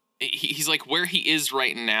 He's like where he is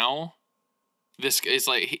right now. This is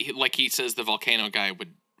like he says the volcano guy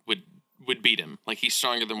would beat him. Like he's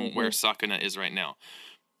stronger than where Sakuna is right now.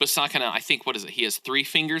 But Sakuna, I think, what is it? He has 3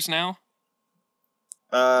 fingers now.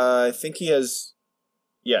 I think he has.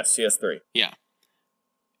 Yes, he has 3. Yeah.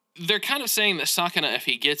 They're kind of saying that Sakuna, if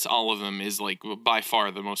he gets all of them, is like by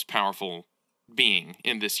far the most powerful being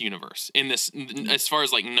in this universe. In this, as far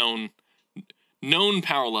as like known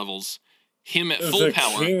power levels, him at full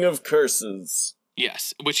power, the king of curses.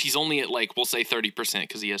 Yes, which he's only at like we'll say 30%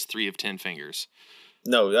 because he has 3 of 10 fingers.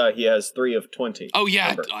 No, he has 3 of 20. Oh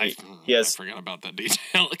yeah, I forgot about that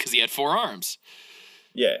detail because he had 4 arms.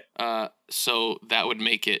 Yeah. So that would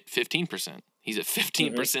make it 15%. He's at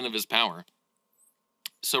 15% of his power.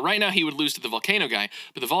 So right now he would lose to the volcano guy,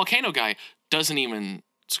 but the volcano guy doesn't even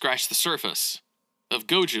scratch the surface of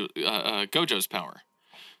Gojo's power.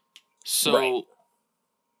 So, right.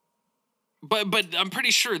 but I'm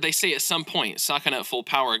pretty sure they say at some point, Sakuna at full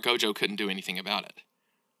power, Gojo couldn't do anything about it.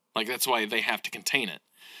 Like that's why they have to contain it,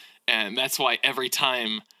 and that's why every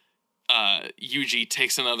time Yuji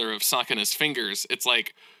takes another of Sakuna's fingers, it's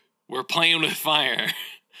like we're playing with fire.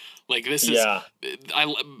 Like this is,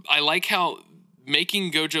 I like how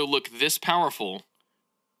making Gojo look this powerful,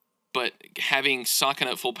 but having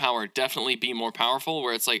Sakuna at full power definitely be more powerful,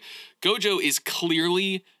 where it's like, Gojo is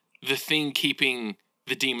clearly the thing keeping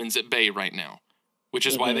the demons at bay right now, which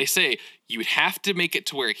is why they say you have to make it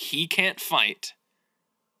to where he can't fight.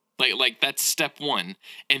 Like that's step 1,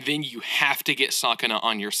 and then you have to get Sakuna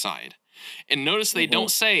on your side. And notice they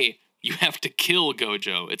don't say you have to kill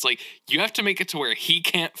Gojo. It's like, you have to make it to where he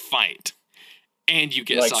can't fight, and you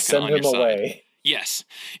get like Sakuna on your side. Away. Yes,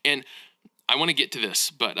 and I want to get to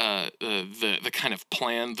this, but the kind of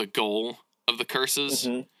plan, the goal of the curses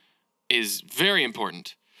is very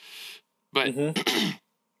important. But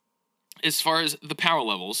as far as the power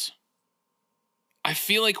levels, I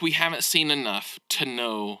feel like we haven't seen enough to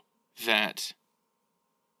know that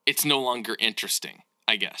it's no longer interesting,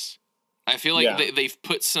 I guess. I feel like they've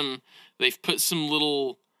put some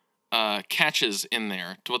little catches in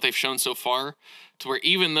there to what they've shown so far, to where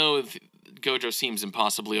even though Gojo seems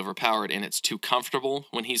impossibly overpowered and it's too comfortable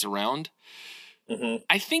when he's around,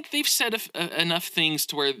 I think they've said enough things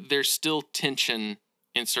to where there's still tension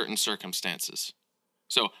in certain circumstances.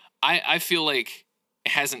 So I feel like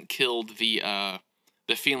it hasn't killed the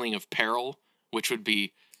feeling of peril, which would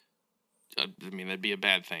be, I mean, that'd be a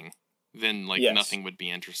bad thing. Then nothing would be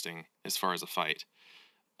interesting as far as a fight.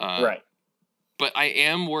 Right. But I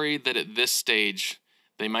am worried that at this stage,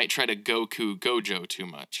 they might try to Goku Gojo too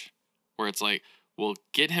much. Where it's like, we'll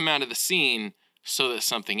get him out of the scene so that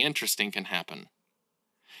something interesting can happen.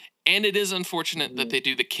 And it is unfortunate that they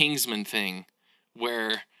do the Kingsman thing,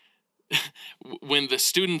 where when the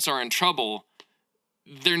students are in trouble,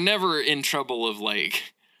 they're never in trouble of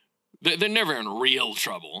like, they're never in real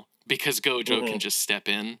trouble because Gojo can just step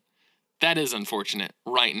in. That is unfortunate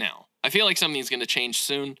right now. I feel like something's going to change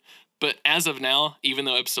soon, but as of now, even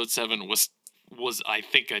though episode 7 was I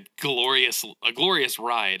think a glorious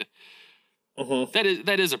ride,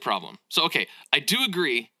 that is a problem. So okay, I do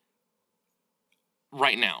agree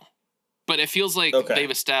right now but it feels like Okay. they've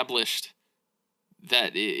established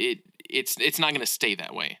that it's not going to stay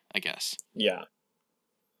that way, I guess. Yeah.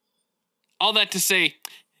 All that to say,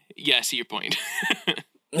 yeah, I see your point.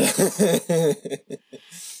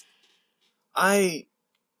 I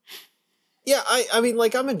mean,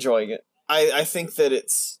 like, I'm enjoying it. I think that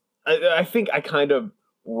I think I kind of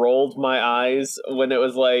rolled my eyes when it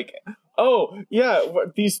was like, oh, yeah,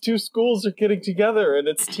 these two schools are getting together, and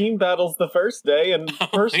it's team battles the first day and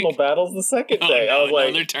personal battles the second day. No, I was like,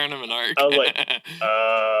 another tournament arc. I was like,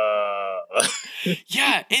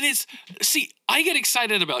 Yeah, and see, I get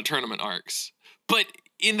excited about tournament arcs, but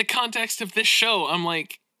in the context of this show, I'm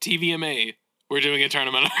like, TVMA, we're doing a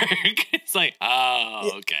tournament arc. It's like,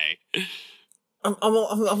 oh, okay.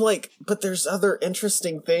 I'm like, but there's other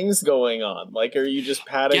interesting things going on. Like, are you just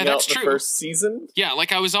padding out the first season? Yeah,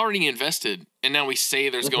 like I was already invested, and now we say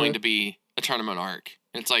there's going to be a tournament arc.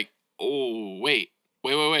 And it's like, oh, wait. I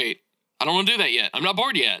don't want to do that yet. I'm not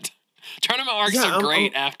bored yet. Tournament arcs are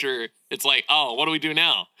great after it's like, oh, what do we do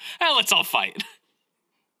now? Let's all fight.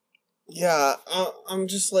 Yeah, I'm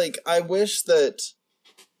just like, I wish that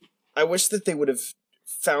they would have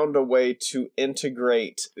found a way to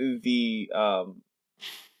integrate the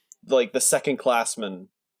like the second classmen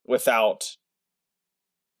without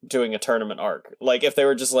doing a tournament arc. Like, if they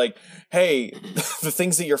were just like, hey, the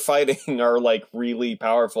things that you're fighting are like really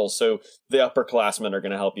powerful, so the upperclassmen are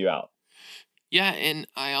going to help you out. Yeah, and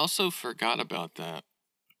I also forgot about that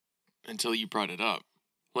until you brought it up.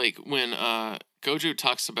 Like, when Gojo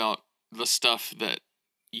talks about the stuff that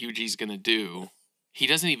Yuji's going to do, he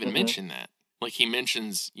doesn't even mention that. Like, he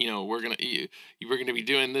mentions, we're gonna be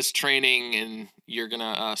doing this training, and you're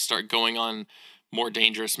gonna start going on more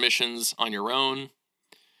dangerous missions on your own.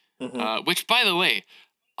 Which, by the way,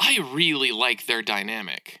 I really like their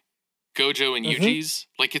dynamic, Gojo and Yuji's.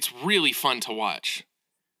 Like, it's really fun to watch.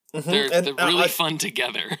 They're really fun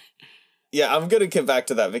together. Yeah, I'm gonna get back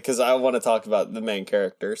to that because I want to talk about the main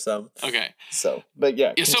character. Okay. So, but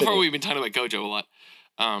yeah. So far we've been talking about Gojo a lot.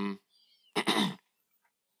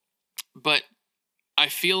 But I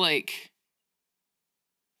feel like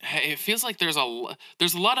it feels like there's a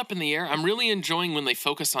lot up in the air. I'm really enjoying when they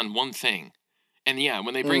focus on one thing. And yeah,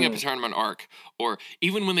 when they bring up a tournament arc, or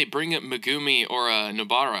even when they bring up Megumi or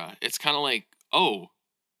Nobara, it's kind of like, oh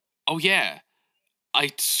yeah,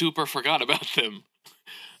 I super forgot about them.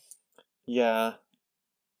 Yeah.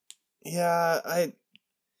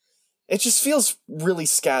 It just feels really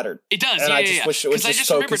scattered. It does, and I just wish it was just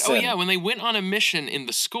focused in. Oh yeah, when they went on a mission in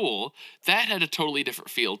the school, that had a totally different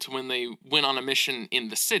feel to when they went on a mission in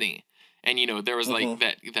the city. And, there was like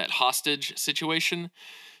that hostage situation.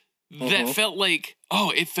 That felt like,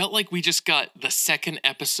 it felt like we just got the second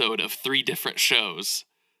episode of 3 different shows.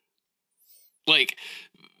 Like,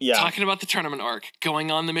 talking about the tournament arc,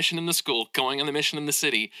 going on the mission in the school, going on the mission in the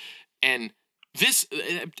city, and this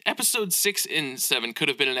episode 6 and 7 could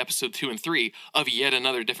have been an episode 2 and 3 of yet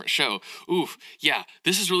another different show. Oof, yeah,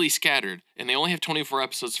 this is really scattered, and they only have 24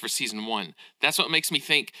 episodes for season 1. That's what makes me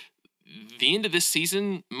think the end of this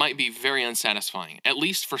season might be very unsatisfying, at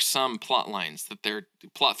least for some plot threads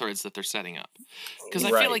that they're setting up. Because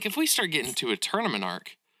I feel like if we start getting to a tournament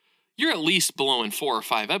arc, you're at least blowing 4 or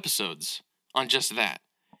 5 episodes on just that.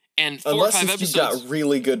 And 4 or 5 episodes, you've got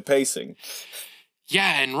really good pacing.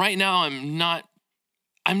 Yeah, and right now I'm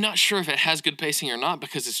not sure if it has good pacing or not,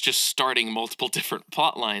 because it's just starting multiple different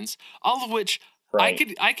plot lines, all of which I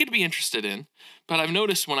could be interested in. But I've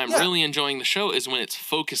noticed when I'm really enjoying the show is when it's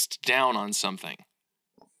focused down on something.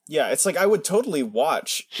 Yeah, it's like I would totally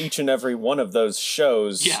watch each and every one of those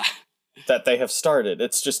shows that they have started.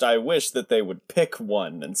 It's just I wish that they would pick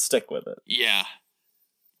one and stick with it. Yeah.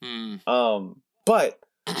 But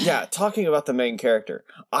yeah, talking about the main character,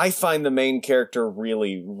 I find the main character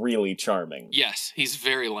really, really charming. Yes, he's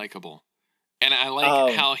very likable. And I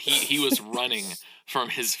like how he was running from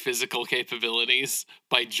his physical capabilities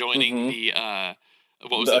by joining the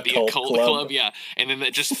occult club? Yeah. And then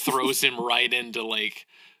that just throws him right into like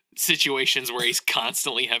situations where he's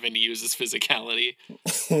constantly having to use his physicality.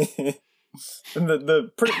 And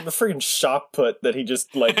the freaking shot put that he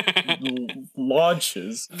just like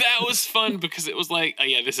launches. That was fun because it was like, oh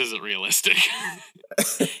yeah, this isn't realistic.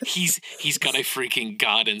 he's got a freaking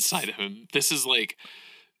god inside of him. This is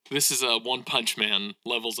a One Punch Man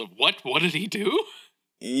levels of what did he do?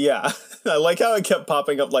 Yeah, I like how it kept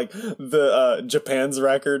popping up like the Japan's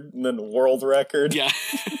record and then world record. Yeah.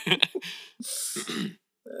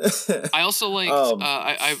 I also liked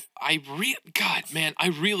I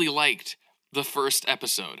really liked the first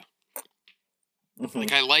episode.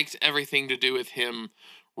 Like, I liked everything to do with him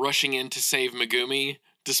rushing in to save Megumi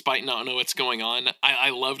despite not know what's going on. I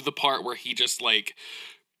loved the part where he just like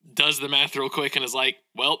does the math real quick and is like,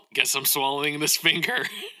 well, guess I'm swallowing this finger.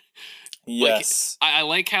 Yes. Like, I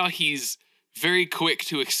like how he's very quick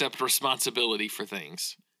to accept responsibility for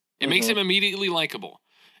things. It makes him immediately likable.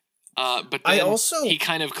 But then he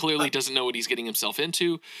kind of clearly doesn't know what he's getting himself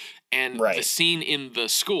into. And the scene in the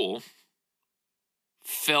school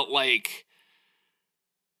felt like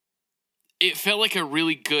a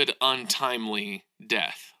really good untimely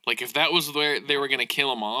death. Like if that was where they were going to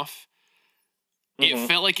kill him off, it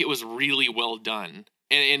felt like it was really well done.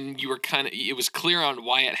 And you were it was clear on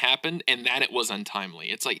why it happened and that it was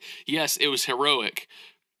untimely. It's like, yes, it was heroic,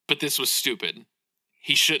 but this was stupid.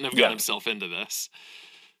 He shouldn't have got himself into this.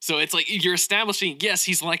 So it's like you're establishing, yes,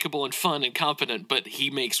 he's likable and fun and competent, but he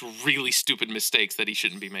makes really stupid mistakes that he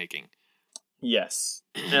shouldn't be making. Yes.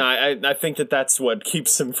 And I think that's what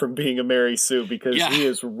keeps him from being a Mary Sue, because he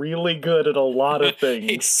is really good at a lot of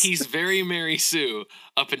things. He's very Mary Sue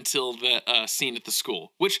up until the scene at the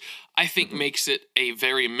school, which I think makes it a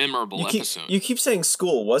very memorable episode. You keep saying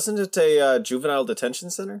school. Wasn't it a juvenile detention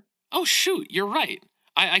center? Oh, shoot. You're right.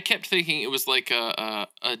 I kept thinking it was like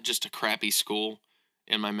just a crappy school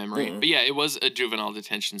in my memory. But yeah, it was a juvenile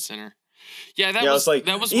detention center. Yeah, that was like,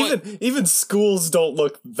 that was even schools don't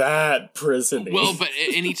look that prison-y. Well, but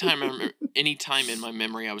anytime in my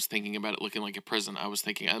memory I was thinking about it looking like a prison, I was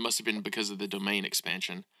thinking it must have been because of the domain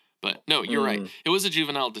expansion. But no, you're right. It was a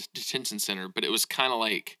juvenile detention center, but it was kind of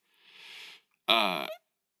like, oh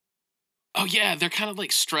yeah, they're kind of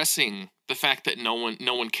like stressing the fact that no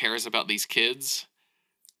one cares about these kids.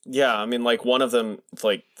 Yeah, I mean, like, one of them,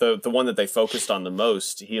 like, the one that they focused on the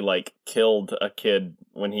most, he, like, killed a kid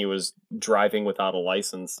when he was driving without a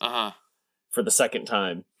license. For the second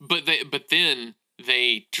time. But then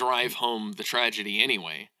they drive home the tragedy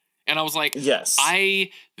anyway. And I was like, yes.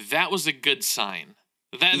 That was a good sign.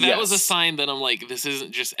 That was a sign that I'm like, this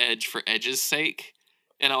isn't just Edge for Edge's sake.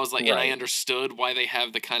 And I was like, and I understood why they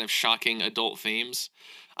have the kind of shocking adult themes.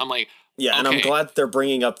 I'm like, yeah, and I'm glad they're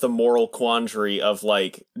bringing up the moral quandary of,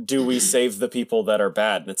 like, do we save the people that are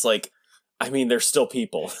bad? And it's like, I mean, they're still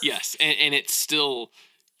people. Yes, and it's still,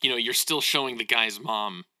 you're still showing the guy's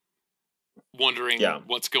mom wondering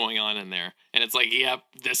what's going on in there. And it's like, yep,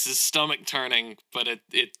 this is stomach turning, but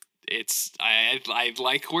it's I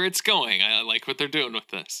like where it's going. I like what they're doing with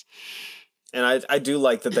this. And I do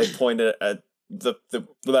like that they pointed at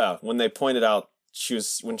when they pointed out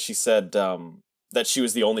when she said that she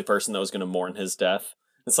was the only person that was going to mourn his death.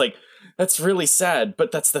 It's like, that's really sad,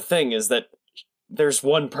 but that's the thing, is that there's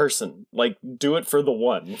one person. Like, do it for the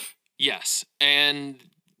one. Yes, and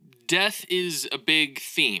death is a big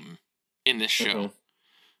theme in this show.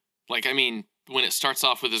 Like, I mean, when it starts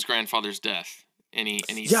off with his grandfather's death, and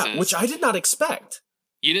he says, which I did not expect.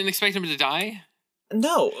 You didn't expect him to die?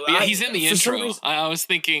 No. Yeah, he's in the intro. I was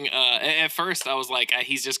thinking, at first I was like,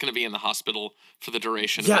 he's just going to be in the hospital for the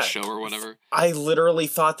duration of the show or whatever. I literally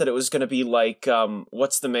thought that it was going to be like,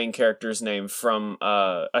 what's the main character's name from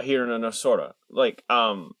Ahira no Sora? Like,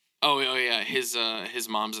 Oh yeah, his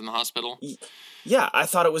mom's in the hospital. Yeah, I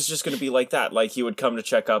thought it was just going to be like that. Like, he would come to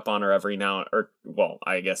check up on her every now,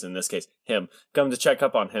 I guess in this case, come to check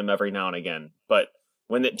up on him every now and again. But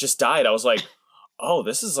when it just died, I was like, oh,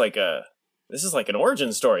 this is like an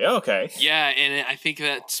origin story. Okay. Yeah, and I think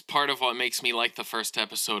that's part of what makes me like the first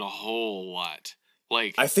episode a whole lot.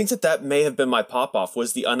 Like, I think that may have been my pop-off,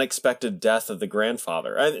 was the unexpected death of the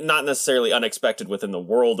grandfather. Not necessarily unexpected within the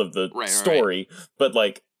world of the story, but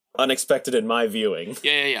like unexpected in my viewing.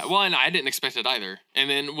 Yeah. Well, and I didn't expect it either. And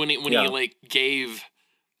then when he like gave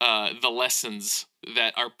the lessons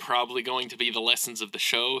that are probably going to be the lessons of the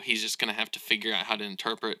show, he's just going to have to figure out how to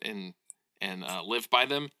interpret and live by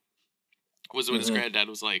them. Was when his granddad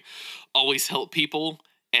was like, always help people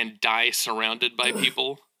and die surrounded by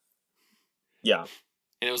people. Yeah.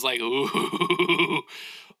 And it was like, ooh,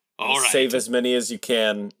 all right. Save as many as you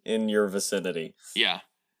can in your vicinity. Yeah.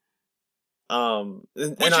 And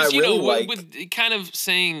which I is, really like... with kind of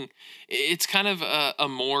saying, it's kind of a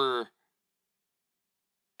more...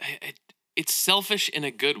 It's selfish in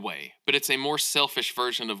a good way, but it's a more selfish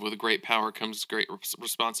version of with great power comes great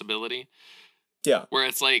responsibility. Yeah. Where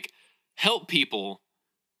it's like, help people,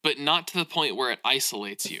 but not to the point where it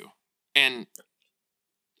isolates you. And,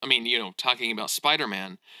 I mean, talking about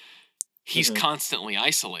Spider-Man, he's constantly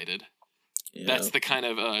isolated. Yeah. That's the kind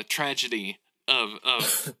of tragedy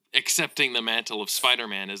of accepting the mantle of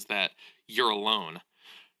Spider-Man, is that you're alone.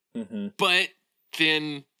 But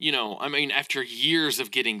then, I mean, after years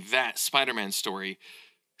of getting that Spider-Man story,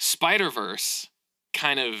 Spider-Verse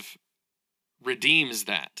kind of redeems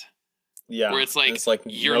that. Yeah. Where it's like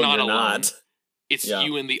you're not alone. It's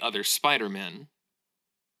you and the other Spider-Man.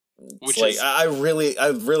 Which like, I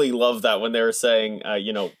really love that when they were saying,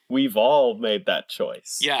 we've all made that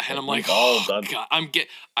choice. Yeah, and I'm like, oh God,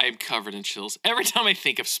 I'm covered in chills. Every time I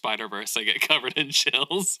think of Spider-Verse, I get covered in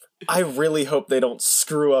chills. I really hope they don't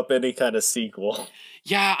screw up any kind of sequel.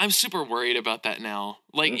 Yeah, I'm super worried about that now.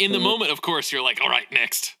 Like, in the moment, of course, you're like, all right,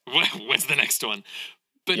 next. What's the next one?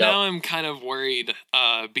 But now I'm kind of worried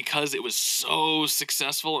because it was so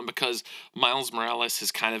successful and because Miles Morales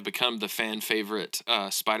has kind of become the fan favorite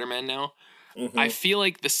Spider-Man now. I feel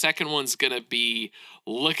like the second one's going to be,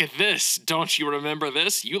 look at this. Don't you remember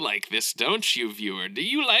this? You like this, don't you, viewer? Do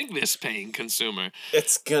you like this, paying consumer?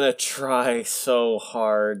 It's going to try so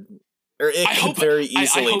hard. Or it could very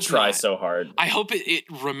easily try so hard. I hope it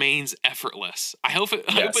remains effortless. I hope it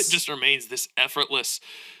just remains this effortless,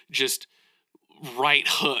 just right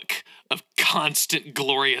hook of constant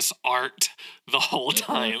glorious art the whole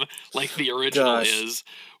time, like the original is,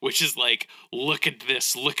 which is like, look at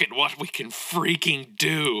this, look at what we can freaking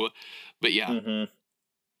do. But yeah.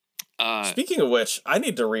 Speaking of which, I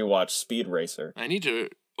need to rewatch Speed Racer.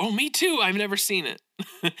 Oh, me too. I've never seen it.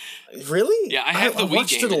 Really? Yeah, I have the Wii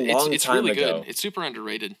game. It a long time it's really ago. Good. It's super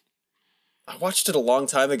underrated. I watched it a long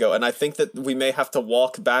time ago, and I think that we may have to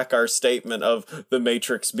walk back our statement of The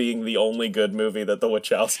Matrix being the only good movie that the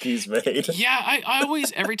Wachowskis made. Yeah, I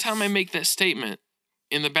always, every time I make that statement,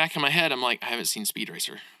 in the back of my head, I'm like, I haven't seen Speed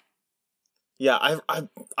Racer. Yeah,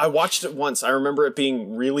 I watched it once. I remember it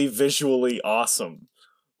being really visually awesome.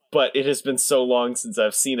 But it has been so long since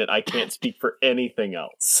I've seen it, I can't speak for anything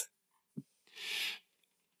else.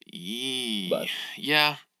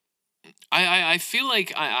 Yeah. I feel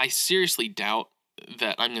like I seriously doubt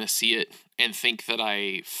that I'm going to see it and think that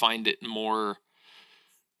I find it more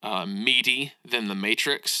meaty than The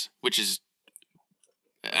Matrix, which is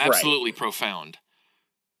absolutely profound.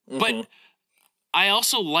 But I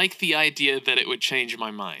also like the idea that it would change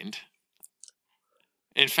my mind.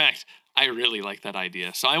 In fact, I really like that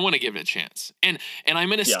idea, so I want to give it a chance. And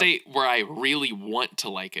I'm in a state where I really want to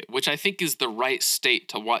like it, which I think is the right state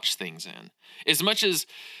to watch things in. As much as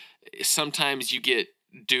sometimes you get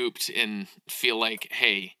duped and feel like,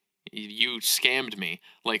 hey, you scammed me.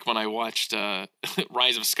 Like when I watched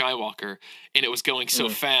Rise of Skywalker, and it was going so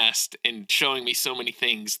fast and showing me so many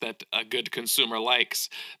things that a good consumer likes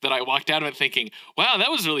that I walked out of it thinking, wow,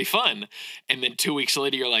 that was really fun. And then 2 weeks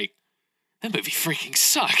later, you're like, that movie freaking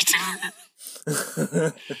sucked.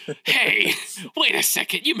 Hey, wait a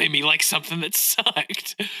second. You made me like something that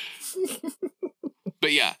sucked.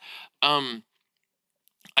 But yeah, I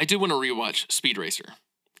do want to rewatch Speed Racer.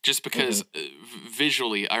 Just because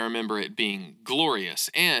visually I remember it being glorious.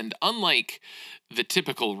 And unlike the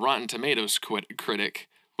typical Rotten Tomatoes critic,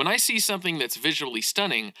 when I see something that's visually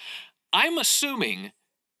stunning, I'm assuming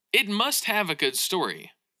it must have a good story.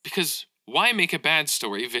 Because why make a bad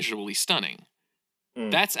story visually stunning?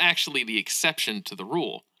 That's actually the exception to the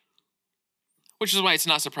rule. Which is why it's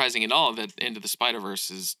not surprising at all that Into the Spider-Verse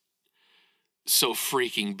is so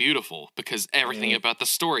freaking beautiful, because everything about the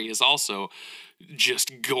story is also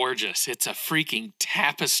just gorgeous. It's a freaking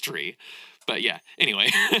tapestry. But yeah,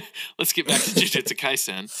 anyway, let's get back to Jujutsu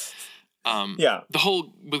Kaisen. The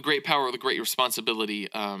whole with great power with great responsibility,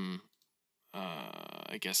 I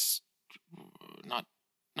guess not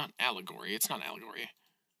allegory. It's not allegory.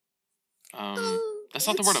 That's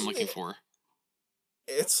not the word I'm looking for.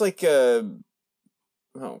 It's like a...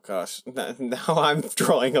 Oh gosh, now I'm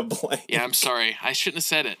drawing a blank. Yeah, I'm sorry. I shouldn't have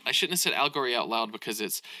said it. I shouldn't have said allegory out loud because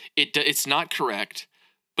it's not correct,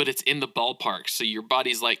 but it's in the ballpark. So your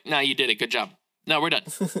body's like, nah, you did it. Good job. No, we're done.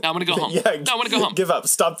 Now I'm gonna go home. No, I'm gonna go home. Give up.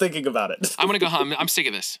 Stop thinking about it. I'm gonna go home. I'm sick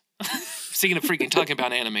of this. I'm sick of freaking talking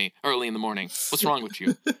about anime early in the morning. What's wrong with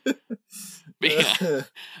you? But yeah,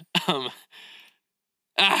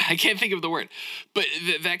 I can't think of the word, but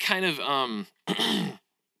that kind of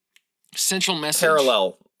central message.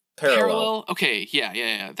 Parallel. Okay,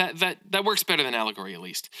 yeah. That works better than allegory, at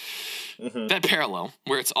least. That parallel,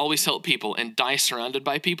 where it's always help people and die surrounded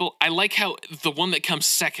by people. I like how the one that comes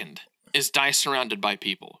second is die surrounded by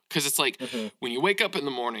people. Because it's like, when you wake up in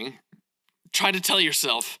the morning, try to tell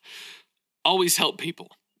yourself, always help people.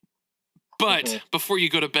 But before you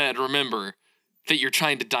go to bed, remember that you're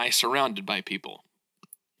trying to die surrounded by people.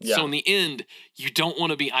 Yeah. So in the end, you don't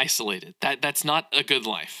want to be isolated. That's not a good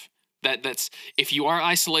life. That's if you are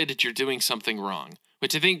isolated, you're doing something wrong.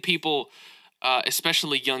 Which I think people,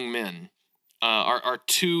 especially young men, are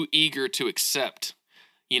too eager to accept,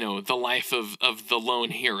 the life of the lone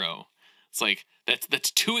hero. It's like that's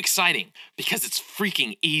too exciting because it's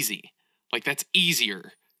freaking easy. Like that's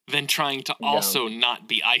easier than trying to also not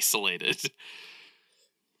be isolated.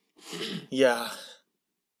 Yeah.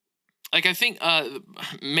 Like, I think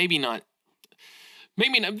maybe not.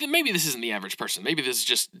 Maybe this isn't the average person. Maybe this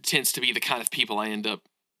just tends to be the kind of people I end up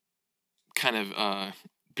kind of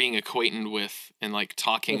being acquainted with and like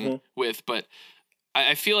talking with. But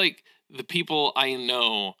I feel like the people I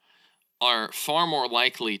know are far more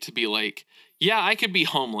likely to be like, yeah, I could be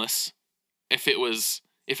homeless if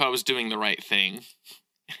I was doing the right thing.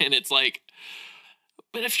 And it's like,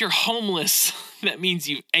 but if you're homeless, that means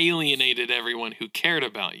you've alienated everyone who cared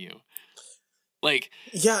about you. Like,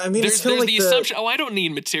 yeah, I mean, there's the assumption, I don't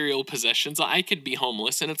need material possessions. I could be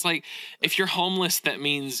homeless. And it's like, if you're homeless, that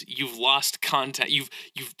means you've lost contact. You've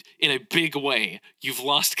in a big way, you've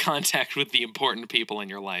lost contact with the important people in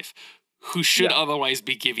your life who should otherwise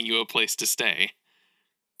be giving you a place to stay.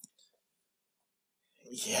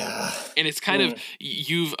 Yeah. And it's kind of,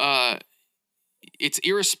 it's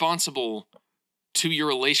irresponsible to your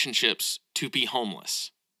relationships to be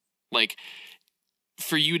homeless. Like,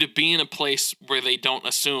 for you to be in a place where they don't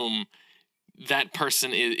assume that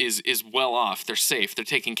person is well off, they're safe, they're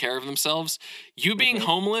taking care of themselves. You being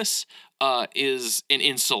homeless is an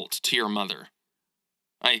insult to your mother,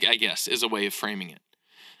 I guess, is a way of framing it.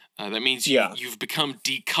 That means you've become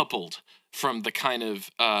decoupled from the kind of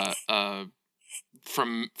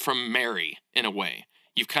from Mary in a way.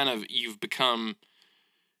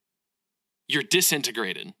 You're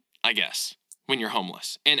disintegrated, I guess, when you're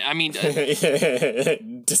homeless. And I mean,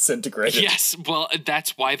 disintegrated. Yes, well,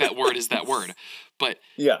 that's why that word is that word. But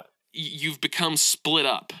you've become split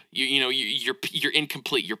up. You're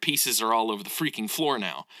incomplete. Your pieces are all over the freaking floor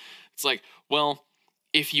now. It's like, well,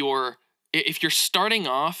 if you're starting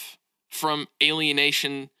off from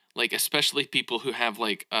alienation, like especially people who have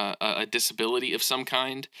like a disability of some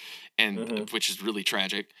kind, and which is really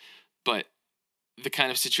tragic, but the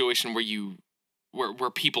kind of situation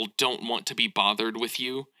where people don't want to be bothered with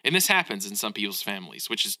you, and this happens in some people's families,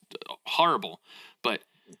 which is horrible, but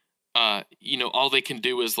all they can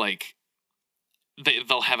do is like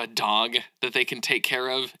they'll have a dog that they can take care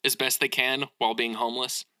of as best they can while being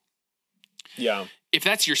homeless. Yeah. If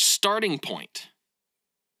that's your starting point,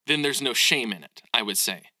 then there's no shame in it, I would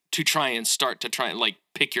say, to try and like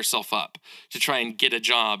pick yourself up, to try and get a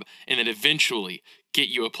job, and then eventually get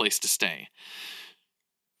you a place to stay.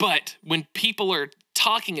 But when people are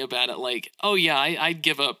talking about it like, oh yeah, I'd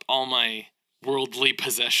give up all my worldly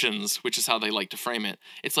possessions, which is how they like to frame it.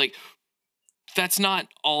 It's like, that's not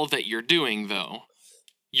all that you're doing, though.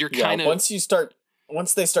 You're kind of...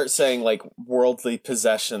 Once they start saying like worldly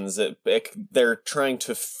possessions, they're trying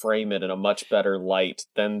to frame it in a much better light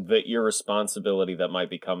than the irresponsibility that might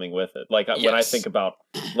be coming with it. Like when I think about,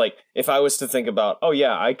 like, if I was to think about, oh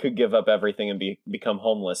yeah, I could give up everything and become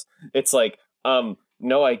homeless. It's like,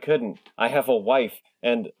 no, I couldn't. I have a wife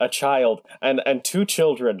and a child and 2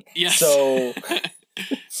 children. Yes. So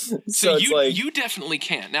so you definitely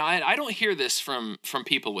can. Now, I don't hear this from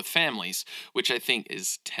people with families, which I think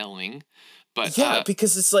is telling. But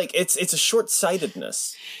because it's like it's a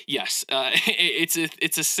short-sightedness. Yes,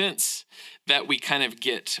 it's a sense that we kind of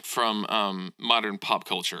get from modern pop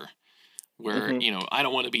culture, where I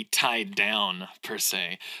don't want to be tied down per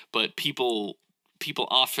se, but people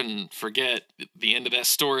often forget the end of that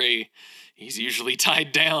story. He's usually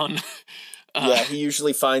tied down. He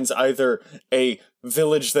usually finds either a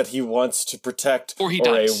village that he wants to protect, or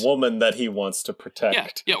a woman that he wants to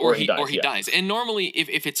protect. Yeah, or he dies. And normally,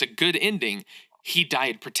 if it's a good ending, he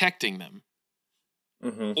died protecting them.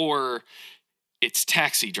 Or it's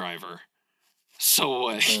Taxi Driver.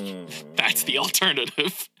 So that's the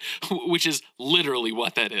alternative, which is literally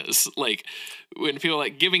what that is. Like, when people are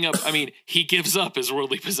like giving up, I mean, he gives up his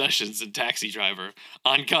worldly possessions in Taxi Driver.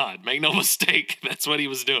 On God, make no mistake, that's what he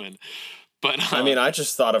was doing. But I mean, I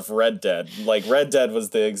just thought of Red Dead. Like, Red Dead was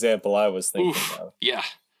the example I was thinking of. Yeah.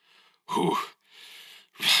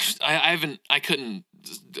 I couldn't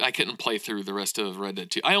play through the rest of Red Dead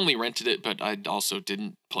 2. I only rented it, but I also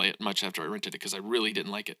didn't play it much after I rented it because I really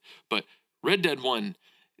didn't like it. But Red Dead 1,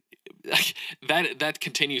 that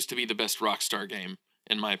continues to be the best Rockstar game,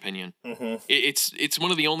 in my opinion. It's one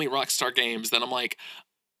of the only Rockstar games that I'm like,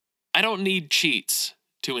 I don't need cheats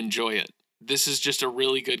to enjoy it. This is just a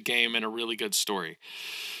really good game and a really good story.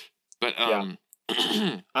 But I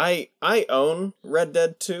own Red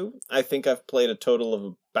Dead 2. I think I've played a total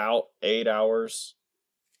of about 8 hours.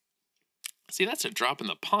 See, that's a drop in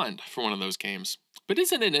the pond for one of those games. But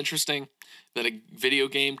isn't it interesting that a video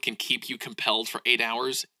game can keep you compelled for 8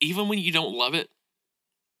 hours, even when you don't love it?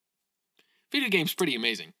 Video game's pretty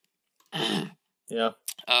amazing. Yeah.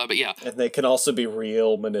 But yeah. And they can also be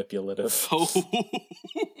real manipulative. Oh,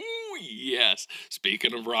 yes.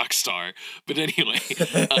 Speaking of Rockstar. But anyway,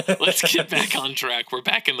 let's get back on track. We're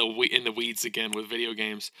back in the weeds again with video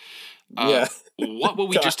games. Yeah. What were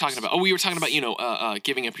we just talking about? Oh, we were talking about,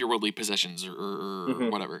 giving up your worldly possessions or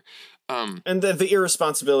whatever. And the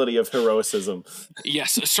irresponsibility of heroicism.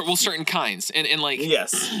 Yes. So, certain kinds. And like,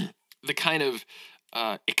 yes. The kind of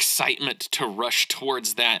excitement to rush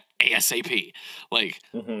towards that ASAP. Like,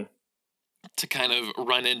 to kind of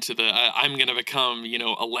run into the, I'm going to become,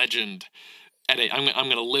 a legend. I'm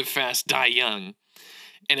going to live fast, die young.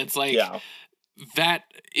 And it's like, that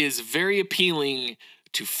is very appealing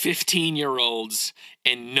to 15-year-olds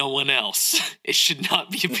and no one else. It should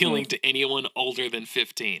not be appealing to anyone older than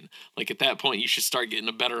 15. Like, at that point, you should start getting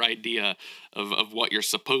a better idea of what you're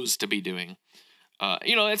supposed to be doing.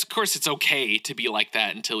 Of course, it's okay to be like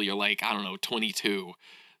that until you're like, I don't know, 22.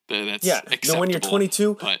 That's acceptable. No, when you're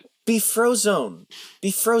 22, but be Frozone.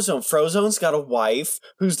 Be Frozone. Frozone's got a wife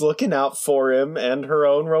who's looking out for him and her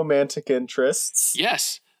own romantic interests.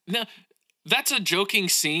 Yes. Now, that's a joking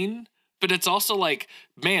scene, but it's also like,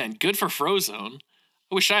 man, good for Frozone.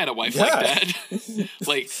 I wish I had a wife like that.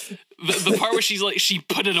 Like, the part where she's like, she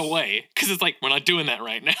put it away, because it's like, we're not doing that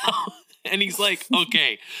right now. And he's like,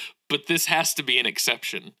 okay, but this has to be an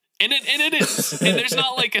exception. And it is. And there's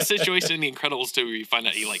not like a situation in The Incredibles 2 where you find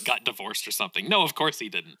out he like got divorced or something. No, of course he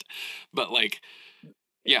didn't. But like,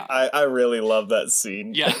 yeah. I really love that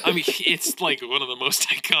scene. Yeah, I mean, it's like one of the most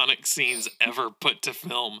iconic scenes ever put to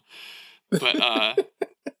film. But I'm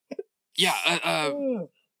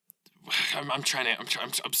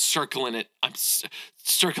circling it. I'm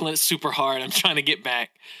circling it super hard. I'm trying to get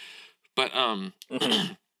back. But I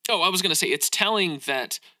was gonna say, it's telling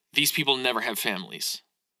that these people never have families.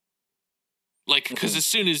 Like, because as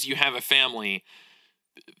soon as you have a family,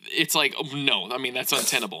 it's like, oh, no, I mean, that's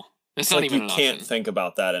untenable. That's not even an option. You can't think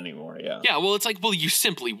about that anymore, yeah. Yeah, well, it's like, well, you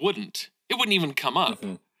simply wouldn't. It wouldn't even come up.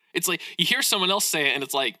 It's like, you hear someone else say it, and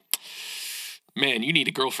it's like, man, you need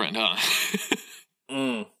a girlfriend, huh?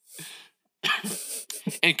 And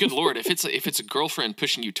good Lord, if it's a girlfriend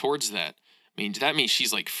pushing you towards that, I mean, that means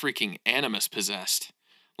she's like freaking animus possessed.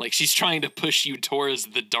 Like, she's trying to push you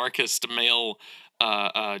towards the darkest male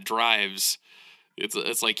drives.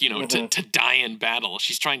 It's like, to die in battle.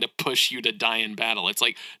 She's trying to push you to die in battle. It's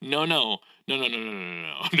like, no.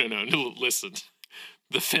 Listen,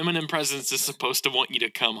 the feminine presence is supposed to want you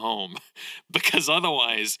to come home, because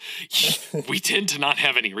otherwise we tend to not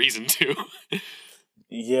have any reason to.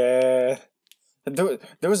 Yeah. There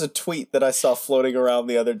was a tweet that I saw floating around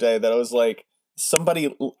the other day that I was like, somebody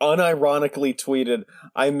unironically tweeted,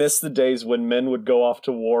 I miss the days when men would go off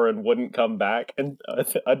to war and wouldn't come back. And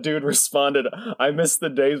a dude responded, I miss the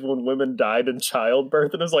days when women died in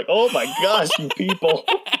childbirth. And I was like, oh my gosh, you people.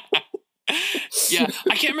 Yeah,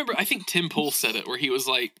 I can't remember. I think Tim Pool said it, where he was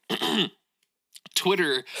like,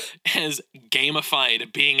 Twitter has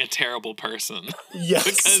gamified being a terrible person. Yes,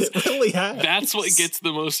 because it really has. That's what gets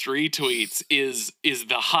the most retweets is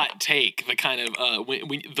the hot take, the kind of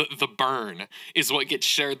the burn is what gets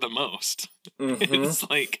shared the most. It's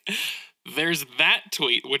like, there's that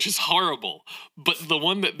tweet, which is horrible, but the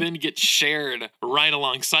one that then gets shared right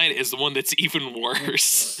alongside it is the one that's even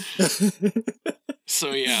worse.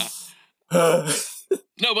 So yeah.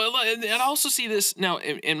 No, but I also see this now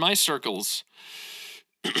in my circles.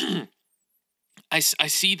 I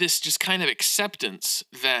see this just kind of acceptance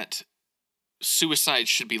that suicide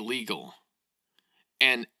should be legal,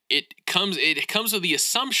 and it comes with the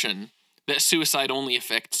assumption that suicide only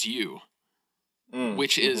affects you,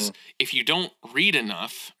 which is, if you don't read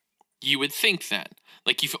enough, you would think that,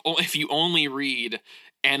 like, if you only read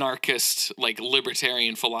anarchist, like,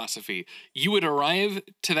 libertarian philosophy, you would arrive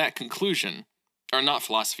to that conclusion. Or not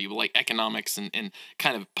philosophy, but like economics and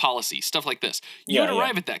kind of policy, stuff like this. You would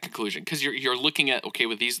arrive at that conclusion because you're looking at, okay,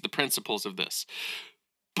 well, these are the principles of this.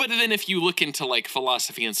 But then if you look into like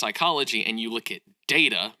philosophy and psychology and you look at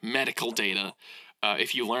data, medical data,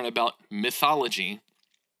 if you learn about mythology,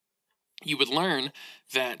 you would learn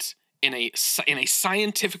that in a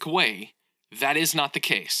scientific way, that is not the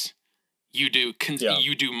case. You do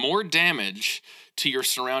more damage to your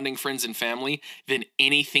surrounding friends and family than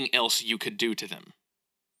anything else you could do to them.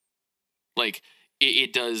 Like,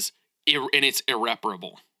 it does, and it's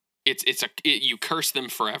irreparable. You curse them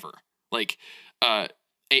forever. Like,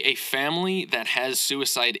 a family that has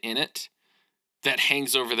suicide in it, that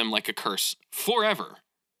hangs over them like a curse forever.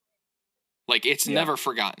 Like, it's never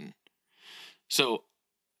forgotten. So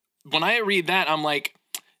when I read that, I'm like,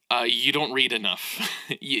 you don't read enough.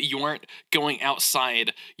 You aren't going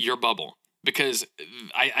outside your bubble. because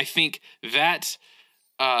I think that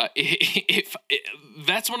if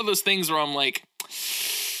that's one of those things where I'm like,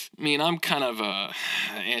 I mean, I'm kind of a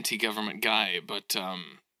anti-government guy, but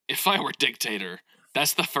if I were dictator,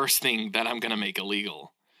 that's the first thing that I'm gonna make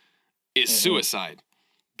illegal is suicide,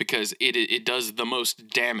 because it does the most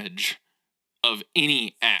damage of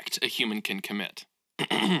any act a human can commit.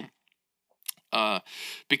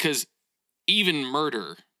 Because even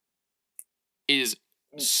murder is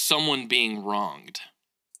someone being wronged.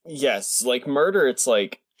 Yes, like murder, it's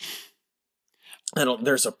like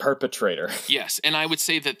there's a perpetrator. Yes, and I would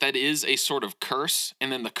say that is a sort of curse,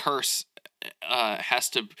 and then the curse has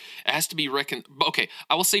to be okay,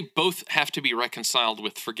 I will say both have to be reconciled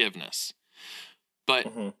with forgiveness.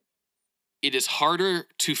 But it is harder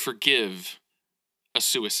to forgive a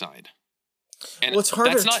suicide. And it's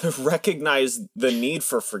harder to recognize the need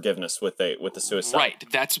for forgiveness with a suicide. Right.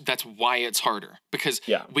 That's why it's harder, because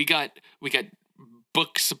we got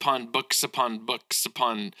books upon books upon books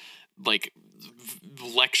upon like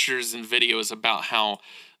lectures and videos about how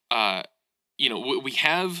we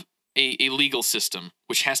have a legal system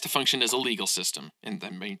which has to function as a legal system, and I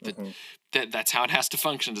mean that's how it has to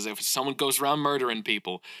function. Is if someone goes around murdering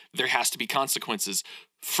people, there has to be consequences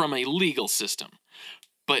from a legal system.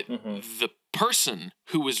 But the person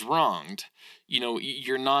who was wronged,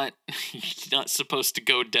 you're not supposed to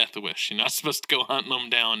go death wish. You're not supposed to go hunting them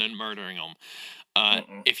down and murdering them.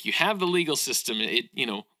 If you have the legal system,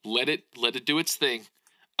 let it do its thing.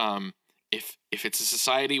 If it's a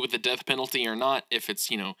society with the death penalty or not, if it's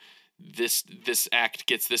this act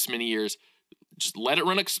gets this many years, just let it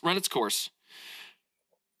run its course.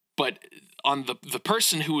 But on the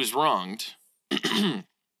person who was wronged,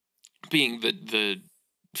 being the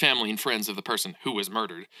family and friends of the person who was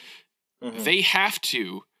murdered, they have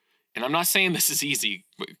to, and I'm not saying this is easy,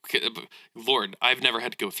 but Lord, I've never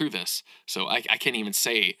had to go through this, so I can't even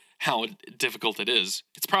say how difficult it is.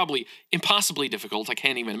 It's probably impossibly difficult. I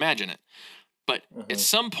can't even imagine it. But at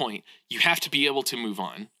some point, you have to be able to move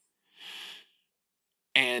on.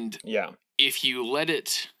 And if you let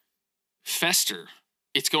it fester,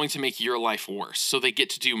 it's going to make your life worse. So they get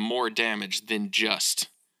to do more damage than just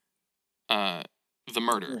the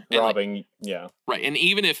murder. Robbing, Right. And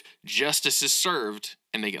even if justice is served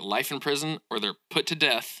and they get life in prison or they're put to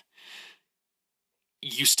death,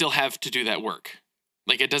 you still have to do that work.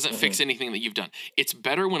 Like, it doesn't fix anything that you've done. It's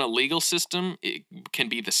better when a legal system can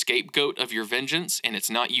be the scapegoat of your vengeance, and it's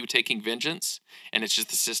not you taking vengeance, and it's just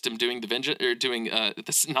the system doing the vengeance, or doing not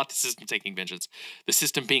the system taking vengeance, the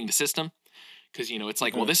system being the system. Because it's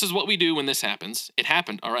like, well, this is what we do when this happens. It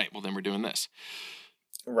happened. All right. Well, then we're doing this.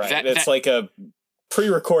 Right. It's like a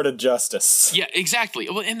pre-recorded justice. Yeah, exactly.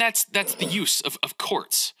 Well, and that's the use of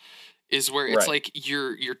courts, is where it's like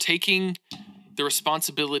you're taking the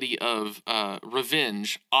responsibility of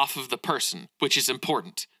revenge off of the person, which is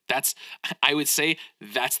important. I would say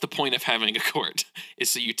that's the point of having a court, is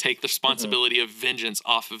so you take the responsibility of vengeance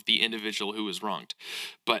off of the individual who was wronged.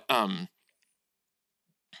 But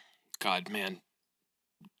God, man,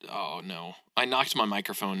 oh no, I knocked my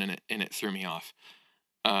microphone and it threw me off.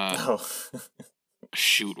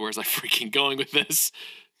 Shoot, where's I freaking going with this?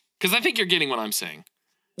 Because I think you're getting what I'm saying.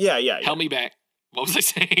 Yeah. Help me back. What was I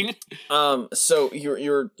saying? So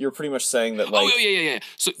you're pretty much saying that, like, yeah.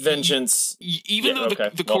 So vengeance, even though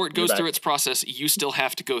the court goes through its process, you still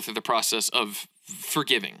have to go through the process of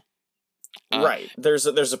forgiving. Right. There's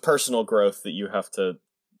a personal growth that you have to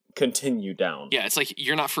continue down. Yeah, it's like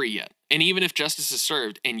you're not free yet. And even if justice is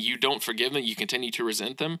served and you don't forgive them, you continue to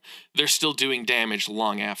resent them, they're still doing damage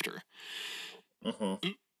long after.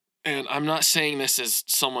 And I'm not saying this as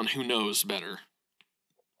someone who knows better,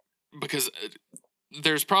 because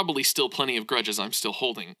there's probably still plenty of grudges I'm still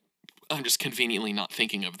holding. I'm just conveniently not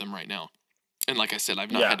thinking of them right now. And like I said,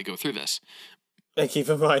 I've not had to go through this. And keep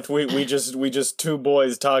in mind, we just two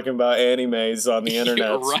boys talking about animes on the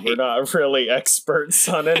internet. Right. We're not really experts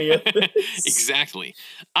on any of this. Exactly.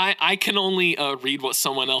 I can only read what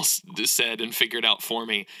someone else said and figure it out for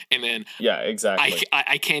me, and then exactly.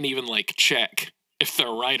 I can't even like check if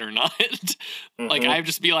they're right or not. Like, I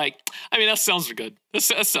just be like, I mean, that sounds good. That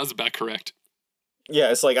sounds about correct.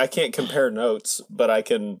 Yeah, it's like I can't compare notes, but I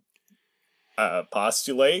can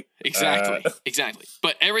postulate. Exactly.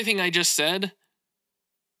 But everything I just said,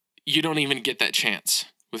 you don't even get that chance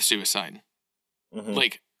with suicide.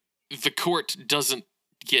 Like, the court doesn't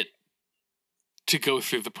get to go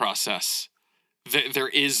through the process. There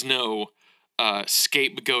is no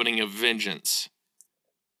scapegoating of vengeance.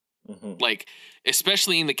 Like,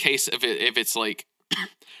 especially in the case of it, if it's like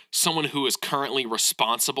someone who is currently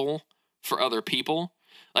responsible for other people.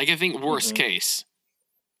 Like, I think worst case,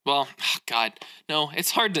 Well, God, no.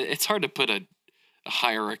 It's hard to put a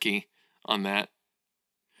hierarchy on that.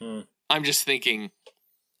 I'm just thinking,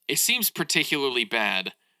 it seems particularly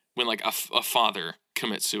bad when like a father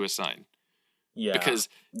commits suicide. Yeah. Because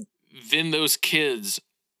then those kids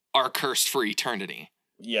are cursed for eternity.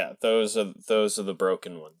 Yeah, those are the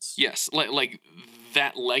broken ones. Yes, like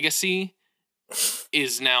that legacy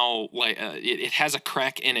is now like it has a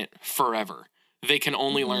crack in it forever. They can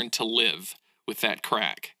only learn to live with that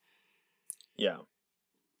crack. Yeah.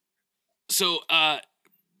 So I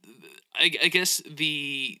guess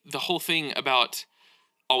the whole thing about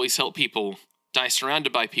always help people, die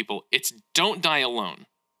surrounded by people, it's don't die alone.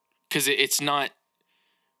 Because it's not.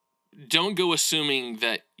 Don't go assuming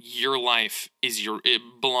that your life is it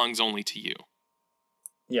belongs only to you.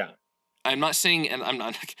 Yeah. I'm not saying, and I'm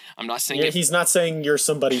not saying he's not saying you're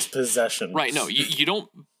somebody's possession. Right? No, you don't.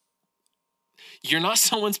 You're not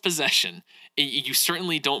someone's possession. You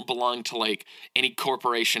certainly don't belong to like any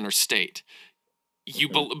corporation or state.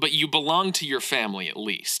 But you belong to your family at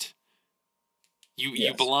least.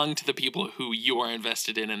 You belong to the people who you are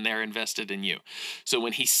invested in, and they're invested in you. So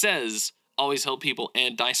when he says always help people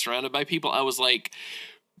and die surrounded by people, I was like,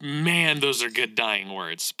 man, those are good dying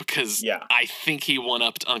words, because I think he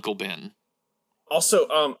one-upped Uncle Ben. Also,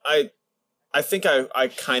 I think I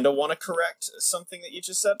kind of want to correct something that you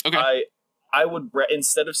just said. Okay. I would,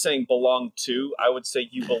 instead of saying belong to, I would say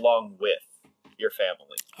you belong with your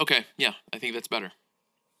family. Okay, yeah, I think that's better.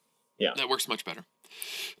 Yeah. That works much better.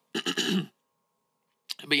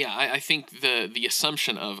 But yeah, I think the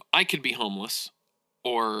assumption of I could be homeless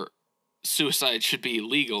or suicide should be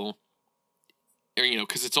illegal, or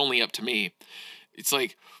because it's only up to me, it's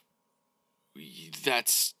like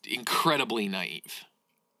that's incredibly naive,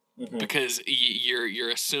 because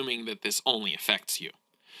you're assuming that this only affects you.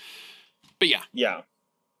 But yeah,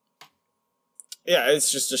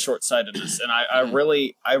 it's just a short-sightedness, and I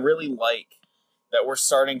really like that we're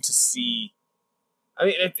starting to see. I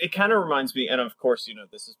mean, it kind of reminds me, and of course,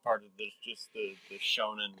 this is part of the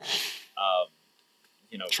shonen,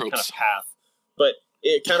 tropes. kind of path. But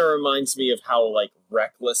it kind of reminds me of how like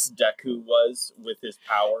reckless Deku was with his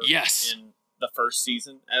power. Yes. In the first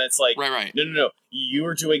season, and it's like, right. No, you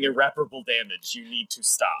are doing irreparable damage. You need to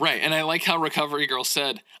stop. Right, and I like how Recovery Girl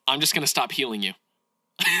said, "I'm just going to stop healing you."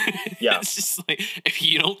 Yeah, it's just like, if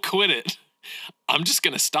you don't quit it, I'm just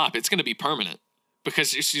going to stop. It's going to be permanent. Because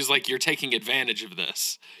she's like, you're taking advantage of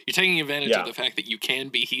this. You're taking advantage of the fact that you can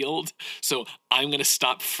be healed. So I'm going to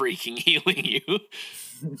stop freaking healing you.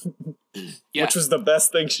 Which was the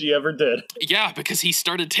best thing she ever did. Yeah, because he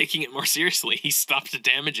started taking it more seriously. He stopped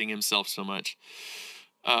damaging himself so much.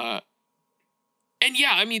 And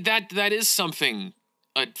yeah, I mean, that is something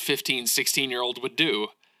a 15, 16-year-old would do.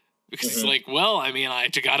 Because it's like, well, I mean, I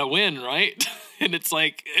got to win, right? And it's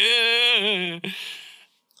like,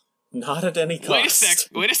 not at any cost.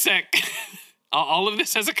 Wait a sec. All of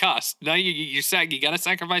this has a cost. Now you got to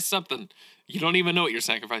sacrifice something. You don't even know what you're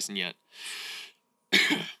sacrificing yet.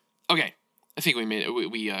 Okay, I think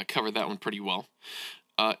we covered that one pretty well.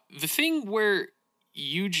 The thing where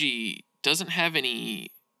Yuji doesn't have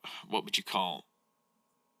any, what would you call?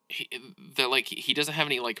 He doesn't have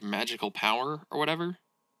any like magical power or whatever.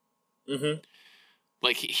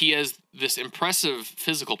 Like he has this impressive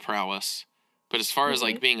physical prowess. But as far as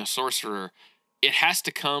like being a sorcerer, it has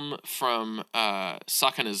to come from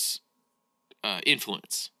Sakana's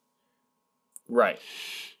influence. Right.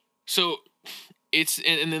 So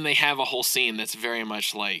and then they have a whole scene that's very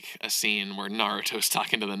much like a scene where Naruto's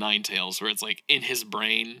talking to the Nine Tails, where it's like in his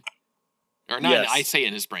brain, or not. I say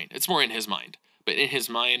in his brain. It's more in his mind, but in his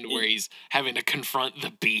mind where he's having to confront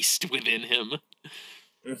the beast within him.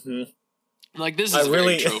 Like this is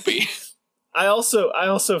very tropey. I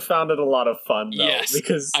also found it a lot of fun, though. Yes,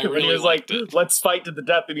 because I really he was like, let's fight to the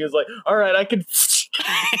death, and he was like, all right, I can...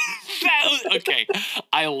 okay,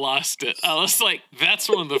 I lost it. I was like, that's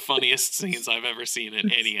one of the funniest scenes I've ever seen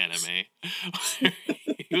in any anime.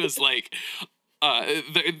 He was like,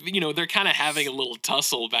 they're kind of having a little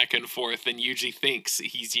tussle back and forth, and Yuji thinks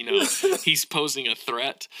he's posing a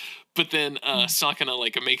threat. But then Sakana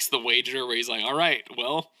like makes the wager where he's like, all right,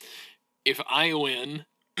 well, if I win...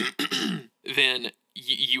 then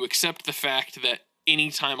you accept the fact that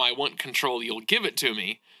anytime I want control, you'll give it to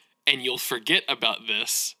me, and you'll forget about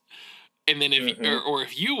this. And then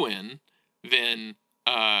if you win, then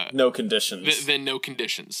no conditions. Then no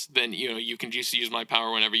conditions. Then you can just use my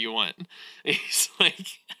power whenever you want. He's like,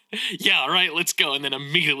 yeah, all right, let's go, and then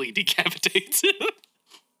immediately decapitates him.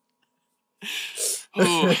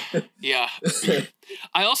 Oh yeah.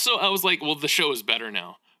 I was like, well, the show is better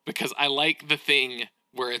now, because I like the thing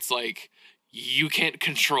where it's like you can't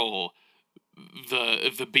control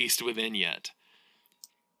the beast within yet.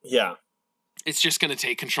 Yeah. It's just going to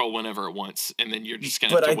take control whenever it wants, and then you're just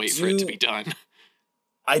going to have to wait for it to be done.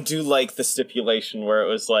 I do like the stipulation where it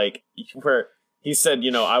was like, where he said,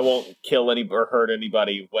 you know, I won't kill any or hurt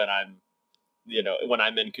anybody when I'm, you know, when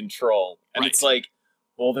I'm in control. And it's like,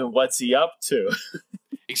 well, then what's he up to?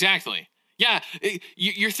 Exactly. Yeah,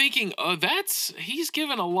 you're thinking, oh, he's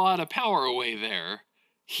given a lot of power away there.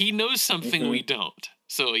 He knows something we don't.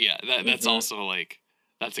 So yeah, that's also like,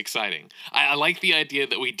 that's exciting. I like the idea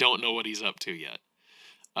that we don't know what he's up to yet.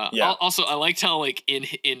 Also, I liked how, like, in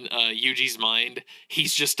Yuji's mind,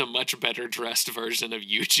 he's just a much better dressed version of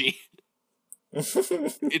Yuji.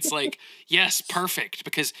 It's like, yes, perfect,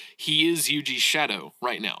 because he is Yuji's shadow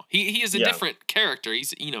right now. He is a different character.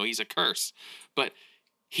 He's a curse, but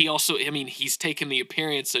he also, I mean, he's taken the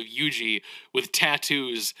appearance of Yuji with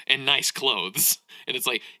tattoos and nice clothes, and it's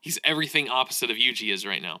like he's everything opposite of Yuji is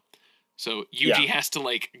right now. So Yuji has to,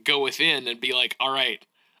 like, go within and be like, all right,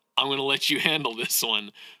 I'm going to let you handle this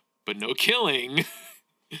one, but no killing.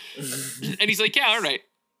 And he's like, yeah, all right.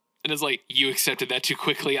 And it's like, you accepted that too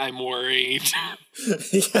quickly. I'm worried.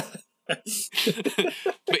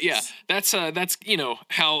 But yeah, that's you know,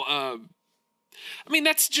 how, I mean,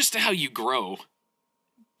 that's just how you grow.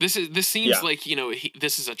 This seems like, you know,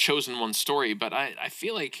 this is a chosen one story, but I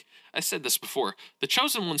feel like I said this before. The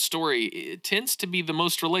chosen one story, it tends to be the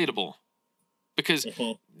most relatable. Because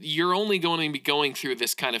you're only going to be going through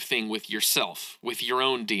this kind of thing with yourself, with your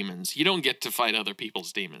own demons. You don't get to fight other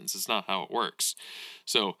people's demons. It's not how it works.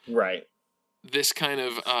 So, this kind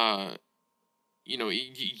of, you know,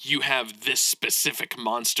 you have this specific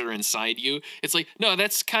monster inside you. It's like, no,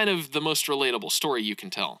 that's kind of the most relatable story you can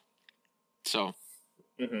tell. So,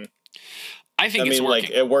 I think it's working. Like,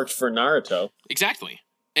 it worked for Naruto. Exactly.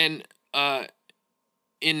 And,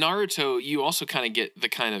 in Naruto, you also kind of get the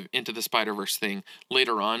kind of Into the Spider-Verse thing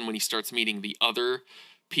later on when he starts meeting the other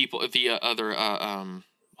people, what's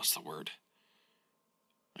the word?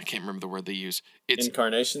 I can't remember the word they use. It's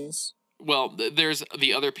incarnations? Well, there's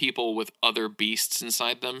the other people with other beasts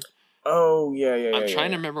inside them. Oh, yeah. I'm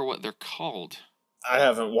trying to remember what they're called. I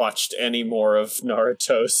haven't watched any more of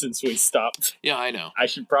Naruto since we stopped. Yeah, I know. I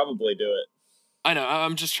should probably do it. I know.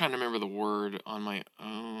 I'm just trying to remember the word on my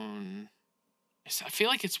own. I feel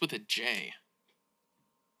like it's with a J.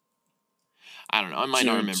 I don't know. I might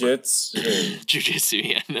not remember. Jujitsu.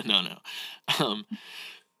 Yeah. No.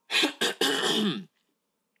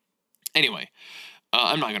 Anyway,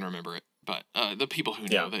 I'm not going to remember it, but the people who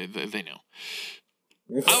know, they know.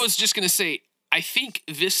 I was just going to say, I think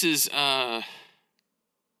this is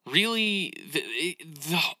really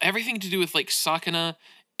everything to do with, like, Sakana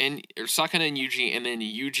and Yuji, and then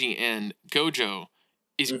Yuji and Gojo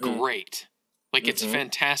is great. Like, it's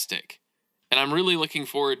fantastic. And I'm really looking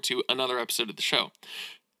forward to another episode of the show.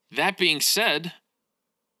 That being said,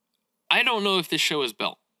 I don't know if this show is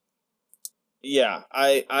Belt. Yeah,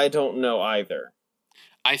 I don't know either.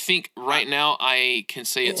 I think right now I can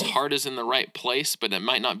say its heart is in the right place, but it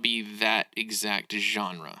might not be that exact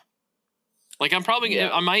genre. Like, I'm probably,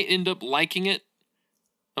 I might end up liking it.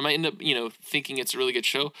 I might end up, you know, thinking it's a really good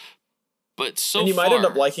show. But and you might end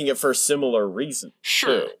up liking it for a similar reason.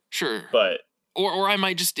 Sure. But or I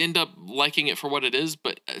might just end up liking it for what it is.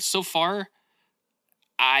 But so far,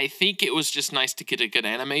 I think it was just nice to get a good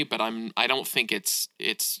anime. But I don't think it's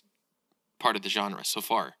part of the genre so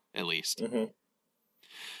far, at least.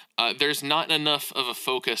 There's not enough of a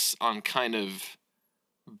focus on kind of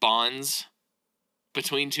bonds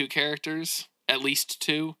between two characters, at least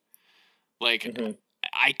two. Like,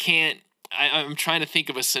 I'm trying to think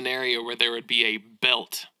of a scenario where there would be a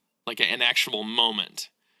belt, like an actual moment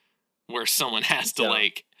where someone has to,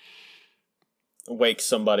 like, wake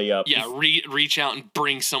somebody up. Yeah, reach out and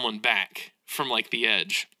bring someone back from, like, the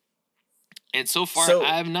edge. And so far,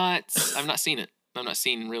 I've not seen it. I've not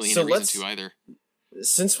seen really any reason to either.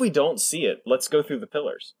 Since we don't see it, let's go through the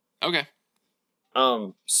pillars. Okay.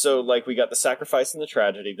 So, like, we got the sacrifice and the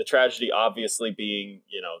tragedy. The tragedy obviously being,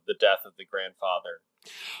 you know, the death of the grandfather.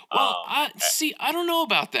 Well, I don't know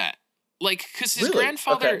about that. Like, because his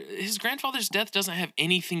grandfather's death doesn't have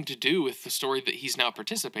anything to do with the story that he's now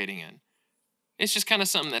participating in. It's just kind of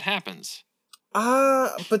something that happens.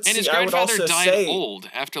 But and his grandfather died old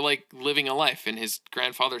after, like, living a life, and his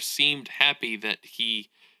grandfather seemed happy that he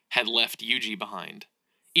had left Yuji behind,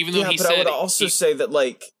 even though he said. I would also say that,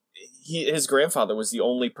 like, his grandfather was the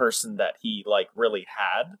only person that he, like, really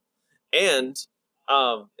had, and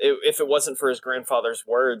if it wasn't for his grandfather's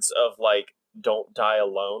words of, like, "Don't die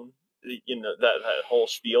alone," you know, that whole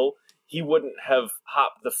spiel, he wouldn't have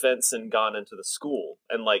hopped the fence and gone into the school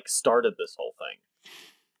and like started this whole thing.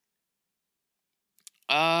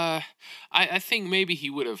 I think maybe he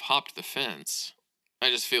would have hopped the fence. I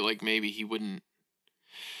just feel like maybe he wouldn't.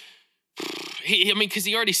 I mean, because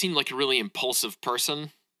he already seemed like a really impulsive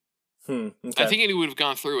person. Okay. I think he would have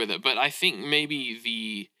gone through with it, but I think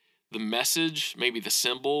maybe the message, maybe the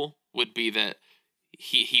symbol would be that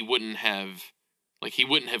he wouldn't have, like, he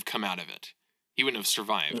wouldn't have come out of it. He wouldn't have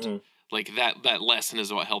survived. Mm-hmm. Like, that lesson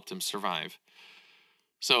is what helped him survive.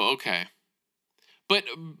 So, okay. But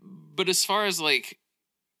as far as, like,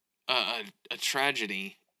 a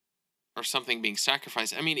tragedy or something being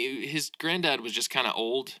sacrificed, I mean, his granddad was just kind of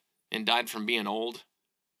old and died from being old.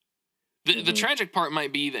 The tragic part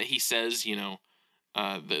might be that he says, you know,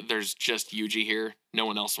 there's just Yuji here. No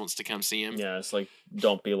one else wants to come see him. Yeah, it's like,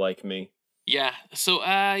 don't be like me. Yeah. So,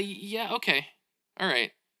 yeah, okay. All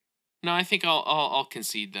right. No, I think I'll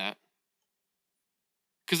concede that.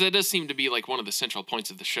 Because that does seem to be like one of the central points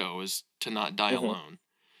of the show, is to not die alone.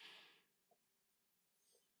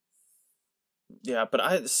 Yeah, but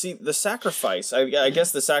I see the sacrifice. I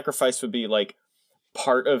guess the sacrifice would be like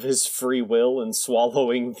part of his free will in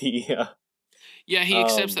swallowing the. Yeah, he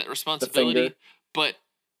accepts that responsibility, but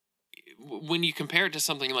when you compare it to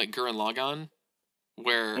something like Gurren Lagann,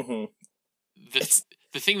 where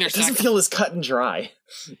the thing they're doesn't feel as cut and dry.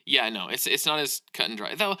 Yeah, no, it's not as cut and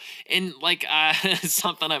dry though. And like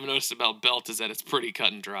something I've noticed about Belt is that it's pretty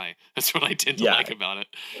cut and dry. That's what I tend to like about it.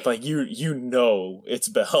 Like you know it's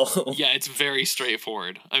Belt. Yeah, it's very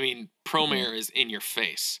straightforward. I mean, Promare is in your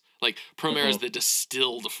face. Like Promare is the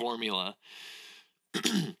distilled formula.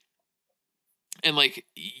 And like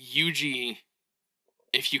Yuji,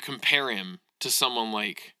 if you compare him to someone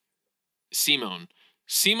like Simone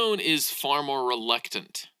is far more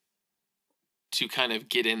reluctant to kind of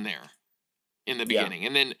get in there in the beginning.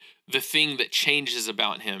 And then the thing that changes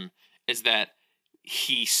about him is that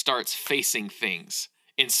he starts facing things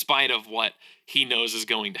in spite of what he knows is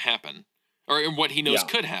going to happen, or what he knows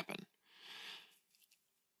could happen.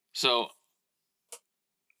 So,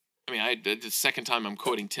 I mean, the second time I'm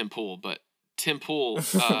quoting Tim Pool, but Tim Pool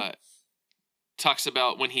talks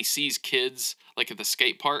about when he sees kids like at the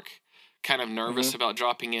skate park, kind of nervous about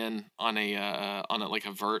dropping in on a like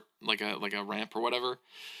a vert, like a ramp or whatever.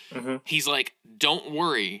 He's like, "Don't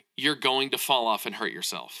worry, you're going to fall off and hurt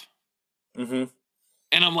yourself." And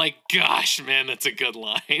I'm like, "Gosh, man, that's a good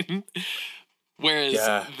line." Whereas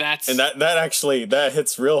that's and that actually that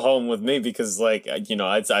hits real home with me, because like, you know,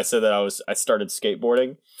 I said that I started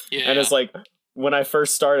skateboarding, and it's like when I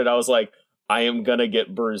first started, I was like, I am gonna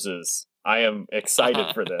get bruises. I am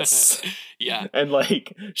excited for this. And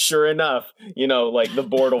like, sure enough, you know, like the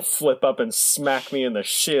board will flip up and smack me in the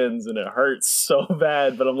shins and it hurts so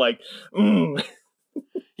bad, but I'm like,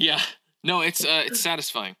 Yeah. No, it's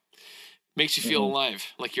satisfying. Makes you feel alive,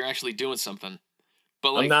 like you're actually doing something.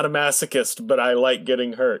 But like, I'm not a masochist, but I like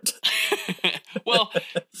getting hurt. Well,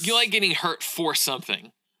 you like getting hurt for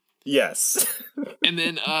something. Yes. And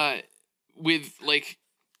then with like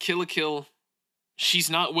Kill la Kill, she's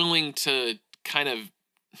not willing to kind of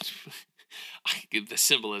the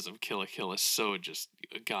symbolism of Kill la Kill is so just,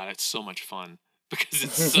 God, it's so much fun, because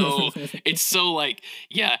it's so like,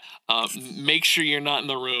 make sure you're not in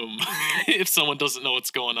the room if someone doesn't know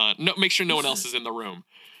what's going on. No, make sure no one else is in the room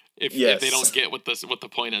if they don't get what the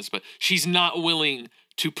point is. But she's not willing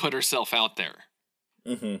to put herself out there.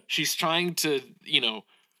 She's trying to, you know,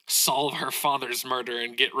 solve her father's murder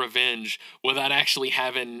and get revenge without actually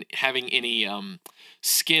having any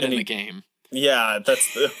skin in the game. Yeah,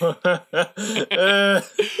 that's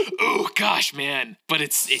oh gosh, man. But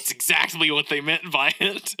it's exactly what they meant by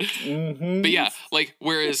it. But yeah, like,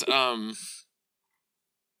 whereas wow,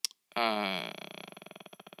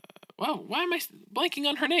 why am I blanking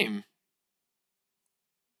on her name?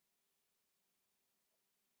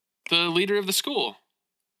 The leader of the school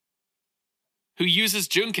who uses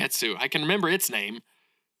Junketsu. I can remember its name.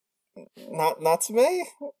 Natsume?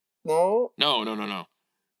 No. No.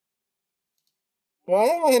 Why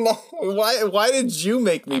am I not? Why did you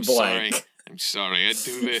make me blank? I'm sorry. I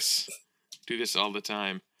do this all the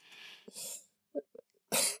time.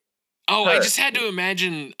 Oh, I just had to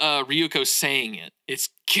imagine Ryuko saying it. It's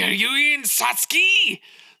Kiryuin Satsuki.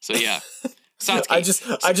 So yeah,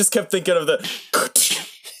 Satsuki. I just kept thinking of the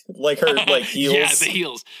like her like heels. Yeah, the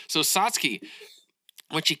heels. So Satsuki,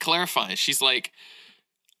 when she clarifies, she's like,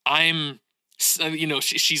 I'm, you know,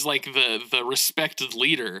 she's like the respected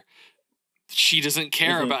leader. She doesn't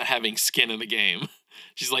care about having skin in the game.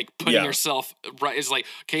 She's like putting herself right. It's like,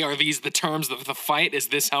 okay, are these the terms of the fight? Is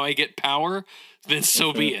this how I get power? Then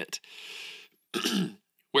so be it.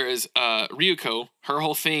 Whereas Ryuko, her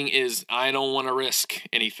whole thing is, I don't want to risk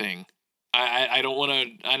anything. I don't want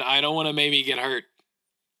to. I don't want to make me get hurt.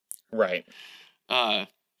 Right. And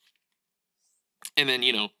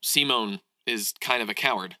then Simone is kind of a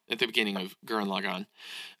coward at the beginning of Gurren Lagann.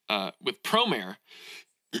 With Promare,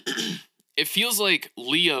 it feels like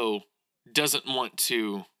Leo doesn't want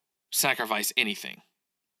to sacrifice anything.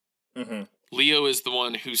 Mm-hmm. Leo is the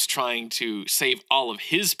one who's trying to save all of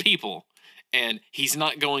his people, and he's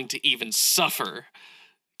not going to even suffer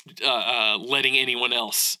letting anyone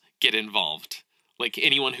else get involved, like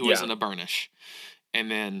anyone who isn't a Burnish.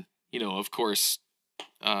 And then, of course,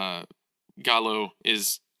 Gallo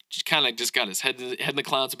is kind of just got his head in the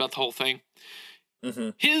clouds about the whole thing. Mm-hmm.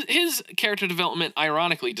 His character development,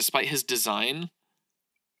 ironically, despite his design,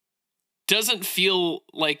 doesn't feel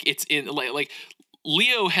like it's in like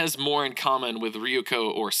Leo has more in common with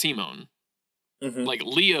Ryuko or Simone. Mm-hmm. Like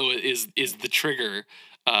Leo is the trigger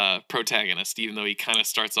protagonist, even though he kind of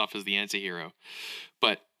starts off as the anti-hero.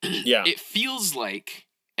 But it feels like,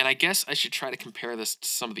 and I guess I should try to compare this to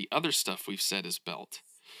some of the other stuff we've said as Belt,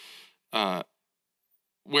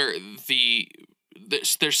 where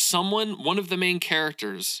there's someone, one of the main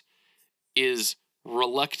characters is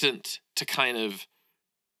reluctant to kind of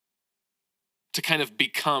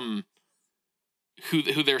become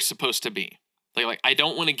who they're supposed to be. Like I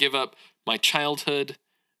don't want to give up my childhood,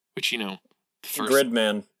 which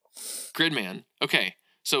Gridman. Okay,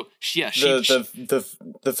 so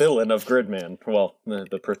the villain of Gridman. Well,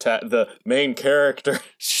 the main character.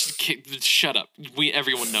 Shut up.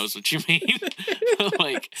 Everyone knows what you mean.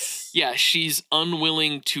 She's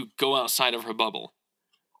unwilling to go outside of her bubble,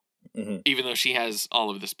 even though she has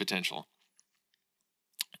all of this potential.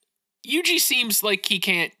 Yuji seems like he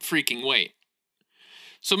can't freaking wait.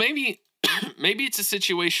 So maybe it's a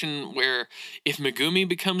situation where if Megumi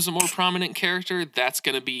becomes a more prominent character, that's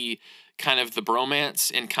going to be kind of the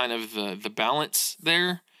bromance and kind of the balance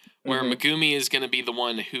there, where Megumi is going to be the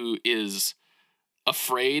one who is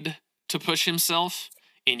afraid to push himself,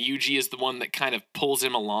 and Yuji is the one that kind of pulls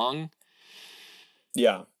him along.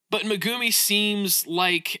 Yeah. But Megumi seems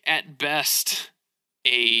like, at best,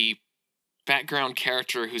 a background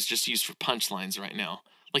character who's just used for punchlines right now.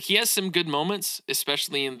 Like, he has some good moments,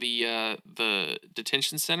 especially in the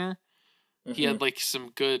detention center. He had, like,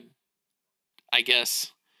 some good, I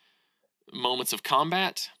guess, moments of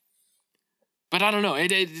combat. But I don't know.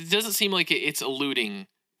 It doesn't seem like it's alluding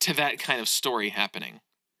to that kind of story happening.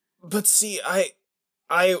 But see, I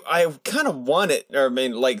kind of want it. Or, I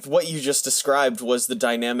mean, like, what you just described was the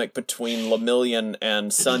dynamic between Lemillion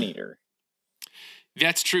and Sun Eater.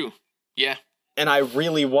 That's true. Yeah. And I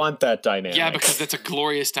really want that dynamic. Yeah, because that's a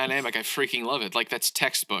glorious dynamic. I freaking love it. Like, that's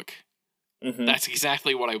textbook. That's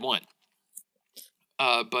exactly what I want.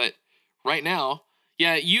 But right now,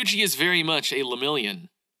 Yuji is very much a Lemillion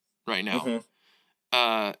right now.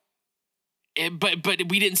 But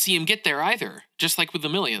we didn't see him get there either. Just like with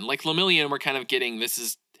Lemillion. Like, Lemillion, we're kind of getting, this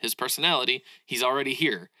is his personality. He's already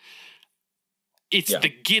here. It's the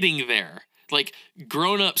getting there. Like,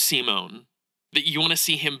 grown-up Simone, that you want to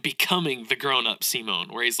see him becoming the grown-up Simone,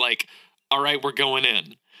 where he's like, all right, we're going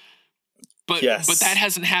in. But that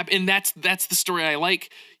hasn't happened, and that's the story I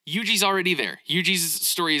like. Yuji's already there. Yuji's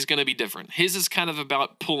story is going to be different. His is kind of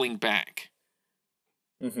about pulling back.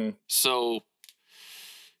 So,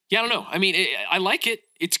 I don't know. I mean, I like it.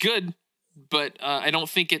 It's good, but I don't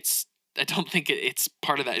think it's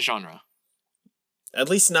part of that genre. At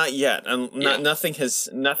least not yet. Nothing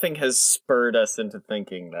has spurred us into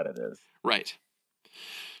thinking that it is. Right.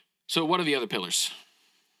 So what are the other pillars?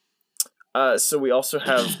 So we also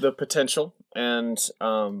have the potential and,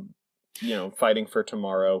 fighting for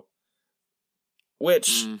tomorrow.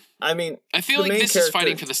 Which, I mean... I feel like this is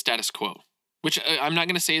fighting for the status quo. Which I'm not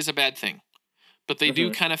going to say is a bad thing. But they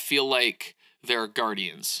do kind of feel like they're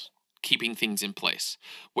guardians, keeping things in place.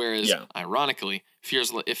 Whereas, ironically,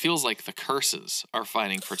 it feels like the curses are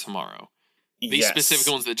fighting for tomorrow. These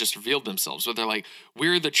specific ones that just revealed themselves, where they're like,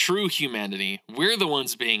 we're the true humanity, we're the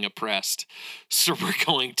ones being oppressed, so we're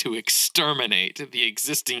going to exterminate the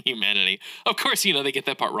existing humanity. Of course, they get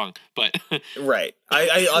that part wrong, but... Right.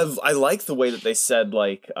 I like the way that they said,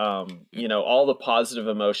 like, all the positive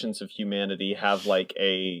emotions of humanity have, like,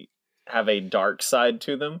 a dark side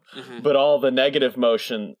to them, but all the negative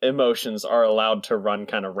emotions are allowed to run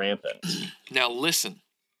kind of rampant. Now, listen.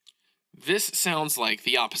 This sounds like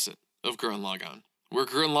the opposite of Gurren Lagann, where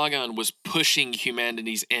Gurren Lagann was pushing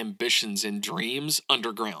humanity's ambitions and dreams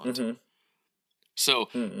underground. So,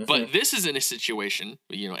 but this is in a situation,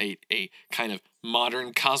 a kind of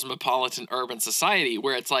modern cosmopolitan urban society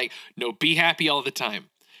where it's like, no, be happy all the time.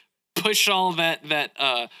 push all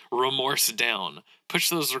that remorse down. Push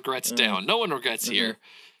those regrets down. No one regrets here.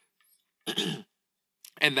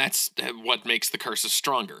 And that's what makes the curses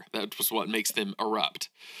stronger. That was what makes them erupt.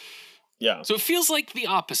 Yeah. So it feels like the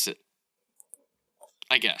opposite,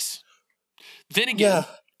 I guess. Then again,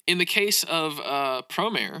 in the case of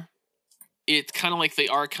Promare, it's kind of like they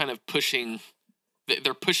are kind of pushing...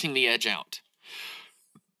 They're pushing the edge out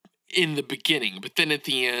in the beginning, but then at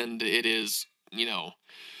the end, it is, you know,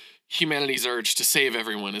 humanity's urge to save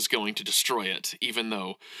everyone is going to destroy it, even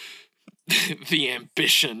though the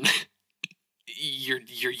ambition, you're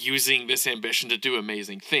using this ambition to do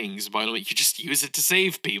amazing things. Why don't you just use it to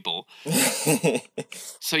save people?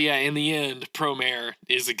 So yeah, in the end, Promare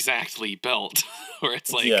is exactly Belt, where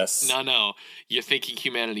it's like, no, you're thinking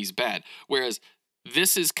humanity's bad. Whereas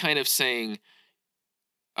this is kind of saying,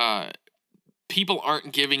 people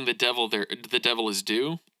aren't giving the devil his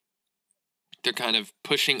due. They're kind of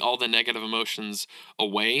pushing all the negative emotions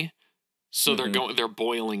away. So they're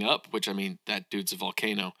boiling up, which, I mean, that dude's a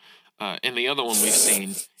volcano. And the other one we've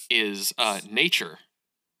seen is nature.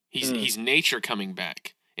 He's nature coming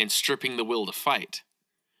back and stripping the will to fight.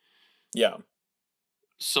 Yeah.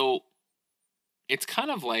 So it's kind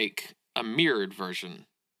of like a mirrored version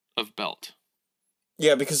of Belt.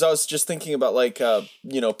 Yeah, because I was just thinking about, like,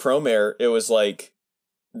 Promare, it was like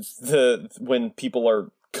when people are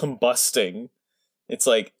combusting, it's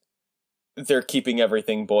like they're keeping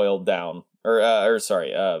everything boiled down, or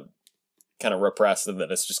sorry, kind of repressed, and then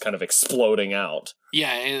it's just kind of exploding out.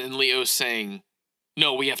 Yeah, and Leo's saying,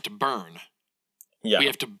 no, we have to burn. Yeah. We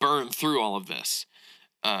have to burn through all of this.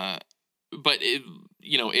 But,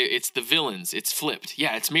 it's the villains. It's flipped.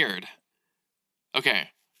 Yeah, it's mirrored. Okay.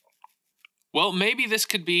 Well, maybe this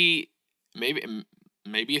could be, maybe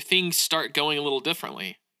if things start going a little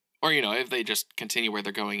differently, or, if they just continue where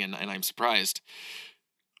they're going and I'm surprised,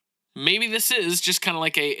 maybe this is just kind of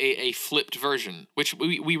like a flipped version, which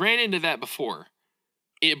we ran into that before,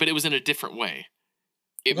 but it was in a different way.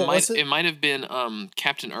 It might have been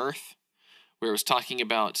Captain Earth, where it was talking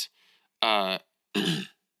about kind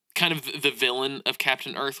of the villain of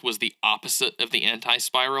Captain Earth was the opposite of the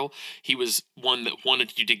anti-spiral. He was one that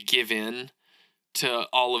wanted you to give in to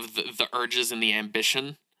all of the urges and the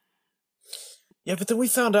ambition. Yeah, but then we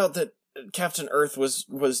found out that Captain Earth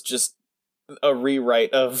was just a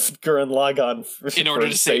rewrite of Gurren Lagann in order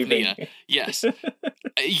to save Nia. Yes.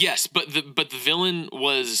 Yes, but the villain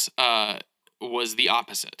was the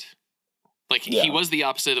opposite. Like, he was the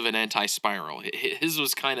opposite of an anti-spiral. His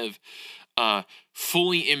was kind of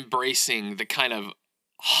fully embracing the kind of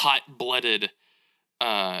hot-blooded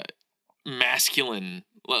masculine,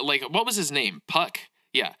 like, what was his name? Puck?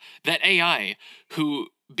 Yeah. That AI who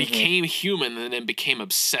became human and then became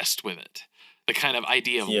obsessed with it. The kind of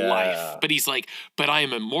idea of life. But he's like, but I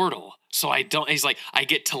am immortal. So he's like, I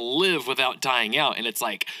get to live without dying out. And it's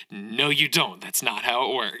like, no, you don't. That's not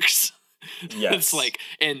how it works. Yes. It's like,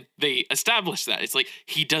 and they established that. It's like,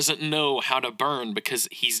 he doesn't know how to burn because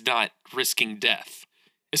he's not risking death,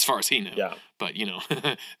 as far as he knew. Yeah. But,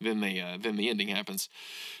 then the ending happens.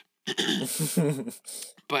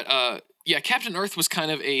 But, yeah, Captain Earth was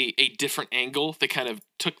kind of a different angle. They kind of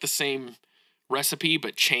took the same recipe,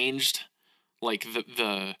 but changed, like,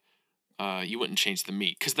 you wouldn't change the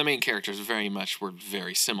meat, because the main characters were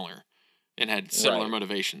very similar and had similar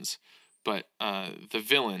motivations. But the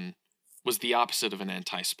villain was the opposite of an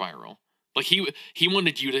anti-spiral. Like, he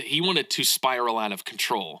wanted to spiral out of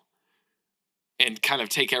control and kind of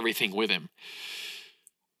take everything with him.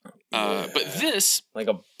 But this, like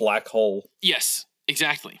a black hole. Yes,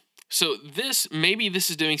 exactly. So maybe this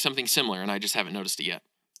is doing something similar, and I just haven't noticed it yet.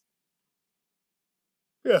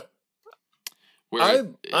 Yeah.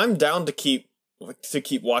 I'm down to keep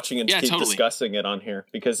watching and keep discussing it on here,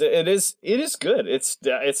 because it is good. It's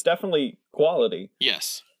definitely quality.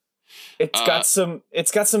 Yes. It's got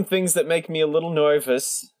some things that make me a little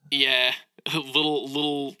nervous. Yeah, a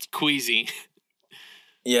little queasy.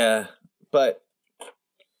 Yeah, but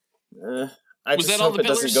I just hope it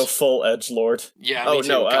doesn't go full edgelord. Yeah, me too.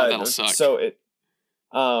 God, that'll suck. So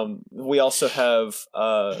we also have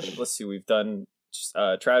let's see, we've done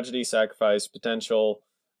tragedy, sacrifice, potential,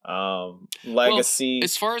 legacy. Well,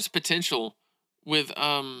 as far as potential with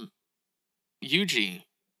Yuji,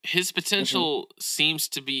 his potential seems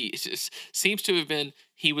to have been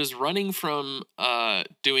he was running from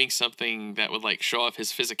doing something that would, like, show off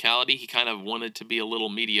his physicality. He kind of wanted to be a little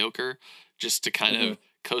mediocre just to kind of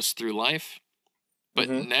coast through life. But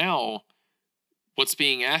now what's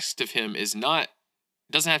being asked of him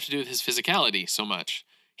doesn't have to do with his physicality so much.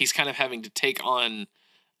 He's kind of having to take on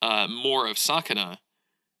more of Sakuna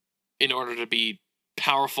in order to be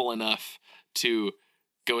powerful enough to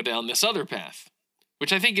go down this other path,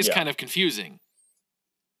 which I think is kind of confusing.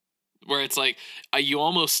 Where it's like, you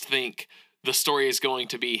almost think the story is going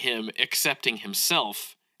to be him accepting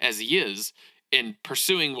himself as he is and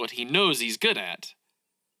pursuing what he knows he's good at.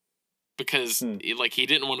 Because, like, he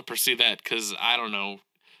didn't want to pursue that because, I don't know,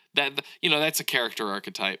 that, you know, that's a character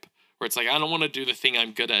archetype. Where it's like, I don't want to do the thing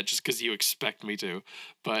I'm good at just because you expect me to.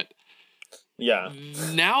 But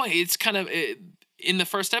now it's kind of, in the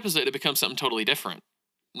first episode, it becomes something totally different.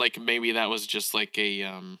 Like, maybe that was just like a,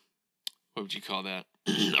 what would you call that?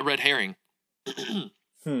 A red herring.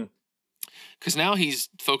 Because now he's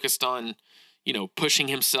focused on, you know, pushing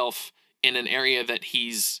himself in an area that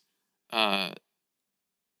he's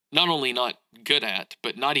not only not good at,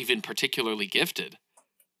 but not even particularly gifted.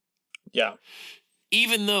 Yeah.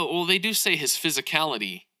 Even though, well, they do say his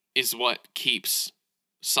physicality is what keeps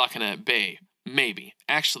Sakana at bay. Maybe.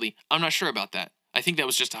 Actually, I'm not sure about that. I think that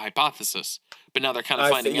was just a hypothesis. But now they're kind of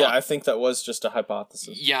finding out. Yeah, I think that was just a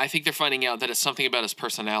hypothesis. Yeah, I think they're finding out that it's something about his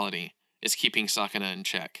personality is keeping Sakana in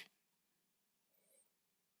check.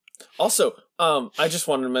 Also, I just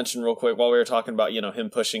wanted to mention real quick while we were talking about, you know,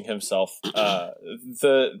 him pushing himself,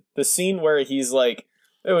 the scene where he's like,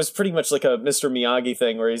 it was pretty much like a Mr. Miyagi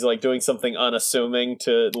thing where he's like doing something unassuming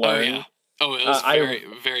to learn. Oh, yeah. Oh, it was very,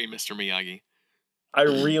 very Mr. Miyagi. I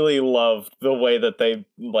really loved the way that they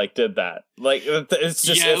like did that. Like, it's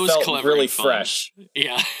just, it felt really fresh.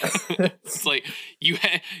 Yeah. It's like, you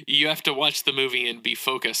have to watch the movie and be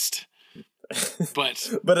focused.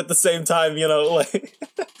 But at the same time, you know, like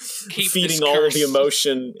feeding all of the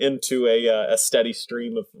emotion into a steady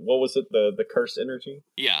stream of, what was it, the curse energy?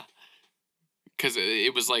 Yeah, because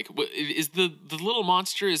it was like, is the little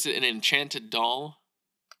monster, is it an enchanted doll?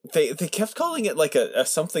 They kept calling it like a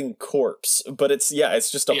something corpse, but it's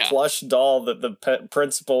just a plush doll that the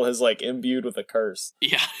principal has like imbued with a curse.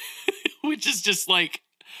 Yeah, which is just like,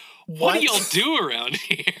 what do y'all do around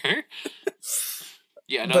here?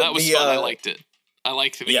 Yeah, no, that was fun. I liked it. I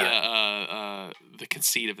liked the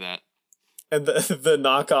conceit of that. And the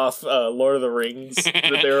knockoff Lord of the Rings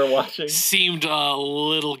that they were watching seemed a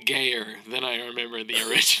little gayer than I remember the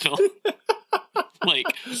original. Like,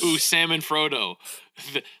 ooh, Sam and Frodo,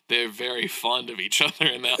 they're very fond of each other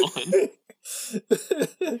in that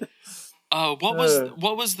one. What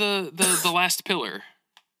was the last pillar?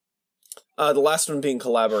 The last one being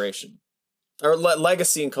collaboration. Or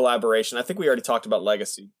legacy and collaboration. I think we already talked about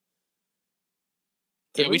legacy.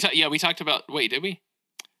 We talked about... Wait, did we?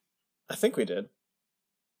 I think we did.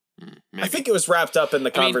 Maybe. I think it was wrapped up in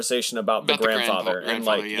the conversation about the grandfather. And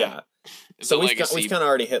like, yeah. So we've kind of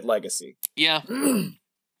already hit legacy. Yeah.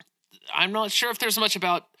 I'm not sure if there's much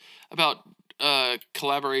about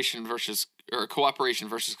collaboration versus... or cooperation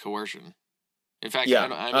versus coercion. In fact,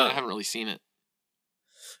 I haven't really seen it.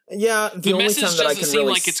 Yeah, the only message time that I doesn't can seem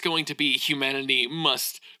really like it's going to be humanity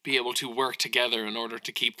must be able to work together in order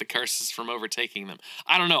to keep the curses from overtaking them.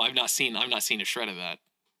 I don't know. I've not seen a shred of that.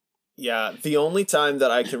 Yeah, the only time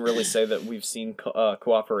that I can really say that we've seen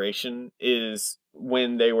cooperation is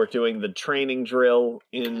when they were doing the training drill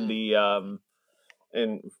in the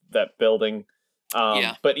in that building.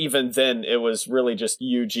 But even then, it was really just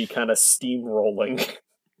Yuji kind of steamrolling.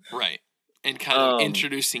 Right. And kind of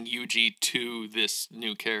introducing Yuji to this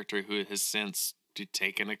new character who has since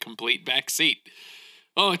taken a complete backseat.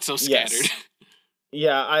 Oh, it's so scattered. Yes.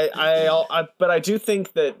 Yeah, but I do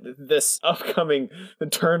think that this upcoming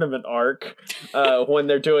tournament arc, when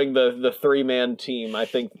they're doing the 3-man team, I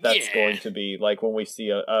think that's going to be like when we see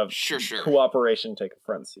a cooperation take a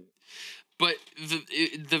front seat. But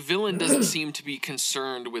the villain doesn't seem to be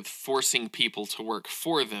concerned with forcing people to work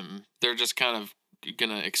for them. They're just kind of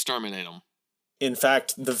gonna exterminate them. In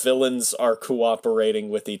fact, the villains are cooperating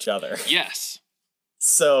with each other. Yes.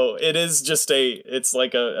 So it is just it's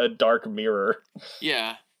like a dark mirror.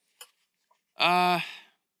 Yeah.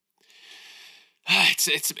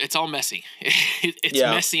 It's all messy. It's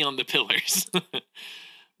messy on the pillars.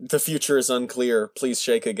 The future is unclear. Please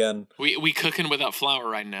shake again. We cooking without flour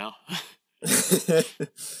right now. Please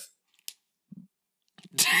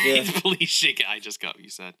shake it. I just got what you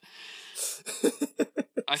said.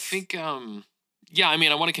 I think I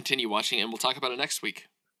mean, I want to continue watching it, and we'll talk about it next week.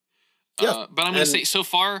 Yeah, but I'm going to say, so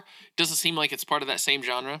far, doesn't seem like it's part of that same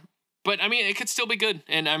genre. But, I mean, it could still be good.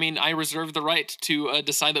 And, I mean, I reserve the right to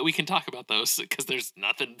decide that we can talk about those, because there's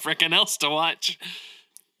nothing frickin' else to watch.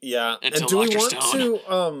 Yeah, and do we want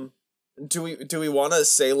to, do we want to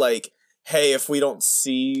say, like, hey, if we don't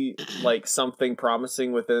see, like, something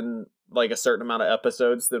promising within, like, a certain amount of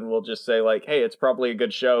episodes, then we'll just say, like, hey, it's probably a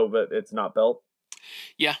good show, but it's not built?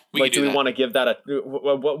 Yeah, like, do we want to give that a?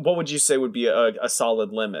 What would you say would be a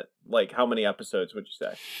solid limit? Like, how many episodes would you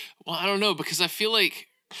say? Well, I don't know, because I feel like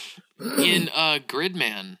in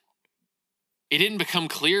Gridman, it didn't become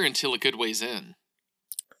clear until a good ways in.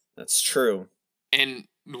 That's true. And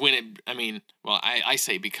when it, I mean, well, I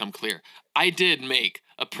say become clear. I did make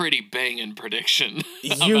a pretty banging prediction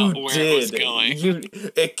about where it was going.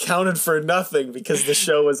 It counted for nothing because the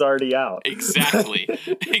show was already out. Exactly.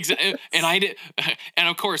 And I did, and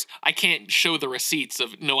of course, I can't show the receipts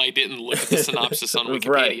of, no, I didn't look at the synopsis on Wikipedia.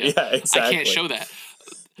 Right, yeah, exactly. I can't show that.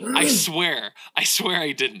 I swear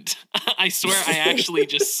I didn't. I swear I actually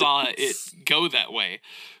just saw it go that way.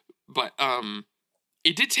 But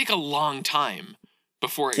it did take a long time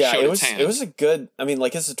before it showed its hand. It was a good, I mean,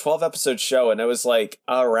 like, it's a 12-episode show, and it was, like,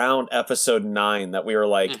 around episode 9 that we were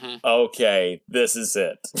like, okay, this is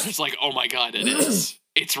it. It's like, oh my god, it is.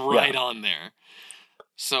 It's right on there.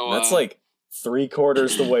 So that's, like,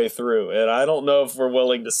 3/4 the way through, and I don't know if we're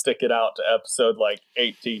willing to stick it out to episode, like,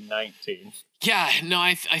 18, 19. Yeah, no,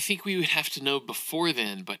 I think we would have to know before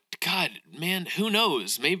then, but god, man, who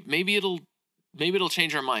knows? Maybe it'll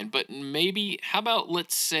change our mind, but maybe, how about,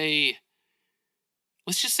 let's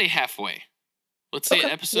just say halfway. Let's say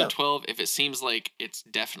at episode 12, if it seems like it's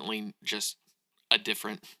definitely just a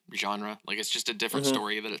different genre, like it's just a different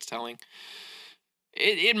story that it's telling,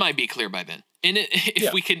 it might be clear by then. And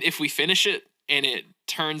if we finish it and it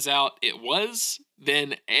turns out it was,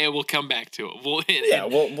 then we'll come back to it.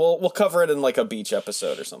 We'll cover it in like a beach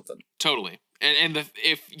episode or something. Totally. And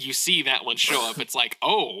if you see that one show up, it's like,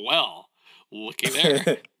 oh well, looky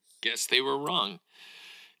there. Guess they were wrong.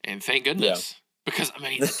 And thank goodness. Because, I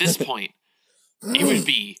mean, at this point, it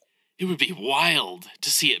would be wild to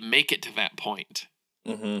see it make it to that point.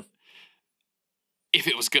 Mm-hmm. If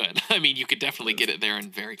it was good. I mean, you could definitely get it there in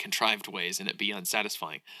very contrived ways and it be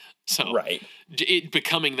unsatisfying. So, it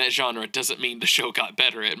becoming that genre doesn't mean the show got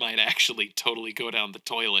better. It might actually totally go down the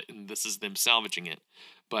toilet, and this is them salvaging it.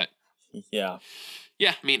 But yeah,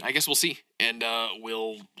 I mean, I guess we'll see, and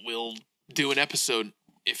we'll do an episode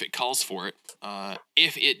if it calls for it,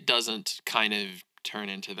 if it doesn't kind of turn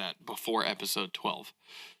into that before episode 12.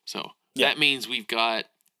 So that means we've got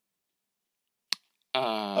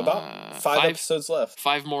about 5 episodes left.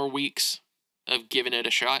 5 more weeks of giving it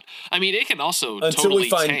a shot. I mean, it can also until we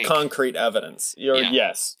find concrete evidence.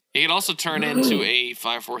 Yes. It can also turn into a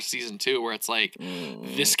Fire Force season 2 where it's like,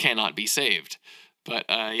 this cannot be saved. But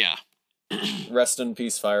yeah. Rest in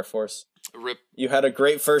peace, Fire Force. Rip. You had a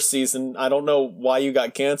great first season. I don't know why you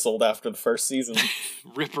got canceled after the first season.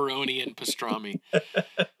 Ripperoni and pastrami.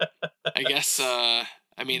 I guess, I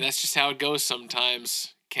mean, that's just how it goes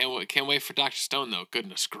sometimes. Can't wait for Dr. Stone, though.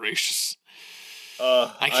 Goodness gracious.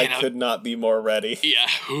 I could not be more ready. Yeah.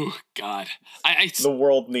 Oh, God. The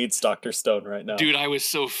world needs Dr. Stone right now. Dude, I was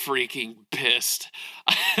so freaking pissed.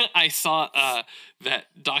 I saw that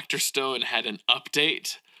Dr. Stone had an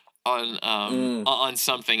update on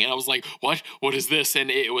something, and I was like, what is this?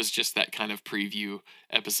 And it was just that kind of preview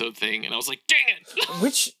episode thing, and I was like, dang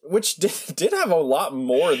it. which did have a lot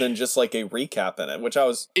more than just like a recap in it,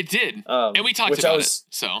 it did, and we talked about it,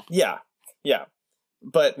 so yeah,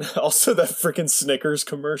 but also that freaking Snickers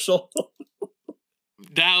commercial.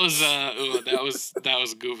 that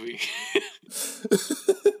was goofy.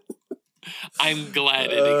 I'm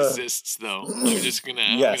glad it exists, though. I'm just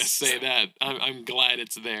gonna say that. I'm glad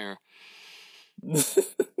it's there.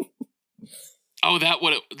 Oh,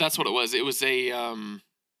 that's what it was. It was a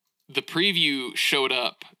the preview showed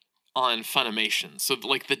up on Funimation, so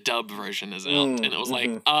like the dub version is out, and it was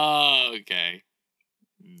like, oh, okay,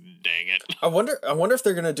 dang it. I wonder if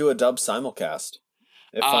they're gonna do a dub simulcast.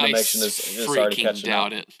 If Funimation is already catching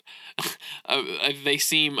doubt it. They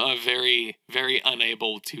seem very, very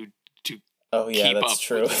unable to keep up with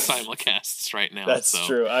the simulcasts right now. That's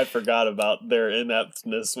true. I forgot about their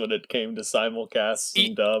ineptness when it came to simulcasts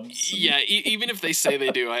and dubs. Yeah, even if they say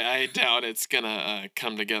they do, I doubt it's gonna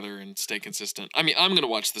come together and stay consistent. I mean, I'm gonna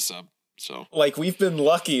watch the sub. So, like, we've been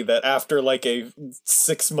lucky that after like a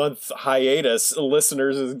 6-month hiatus,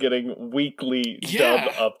 listeners is getting weekly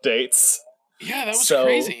dub updates. Yeah, that was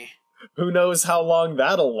crazy. Who knows how long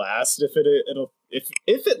that'll last? If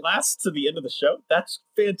it lasts to the end of the show, that's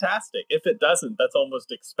fantastic. If it doesn't, that's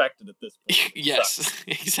almost expected at this point. Yes,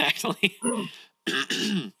 exactly.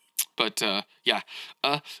 But yeah,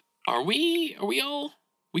 are we all?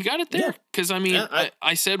 We got it there, because I mean,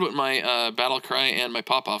 I said what my battle cry and my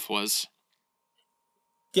pop off was.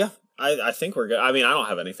 Yeah, I think we're good. I mean, I don't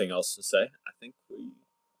have anything else to say. I think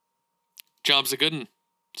job's a good one.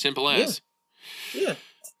 Simple as. Yeah.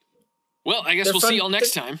 Well, I guess we'll see y'all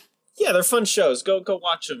next time. Yeah, they're fun shows. Go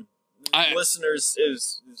watch them. Listeners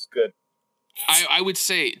is good. I would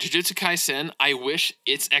say Jujutsu Kaisen, I wish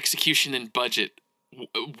its execution and budget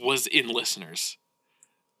was in Listeners.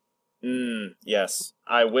 Yes.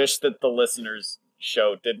 I wish that the Listeners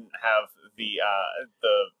show didn't have the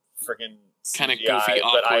freaking kind of goofy,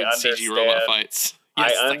 awkward CG robot fights.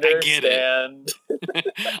 Yes, I understand. I get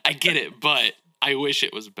it. I get it, but I wish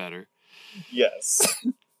it was better. Yes.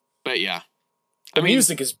 But yeah. The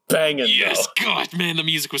music is banging, yes, though. God, man, the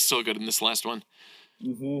music was so good in this last one.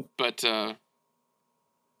 Mm-hmm. But,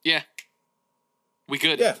 yeah. We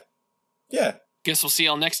good. Yeah. Guess we'll see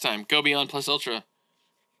y'all next time. Go Beyond Plus Ultra.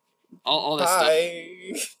 All that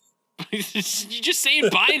stuff. You just saying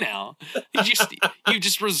bye now. You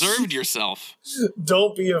just reserved yourself.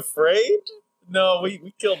 Don't be afraid. No,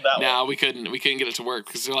 we killed that one. No, we couldn't get it to work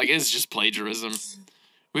because they're like, it's just plagiarism.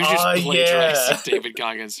 We just plagiarized David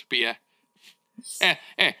Goggins. But yeah.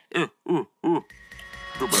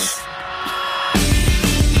 Goodbye.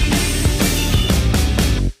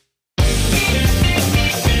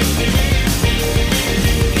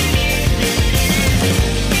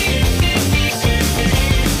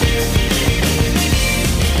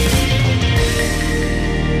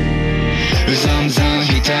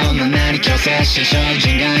 強制し精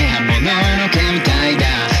進外反物の毛みたいだ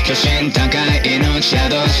巨神高い命シャ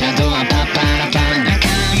ドウはパッパラパラ中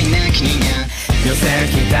身なき人間寄せ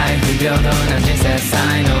期待不平等な人生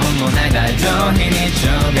才能もない大丈夫非日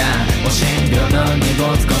常がお診療の荷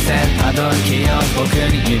物個性たどる気を僕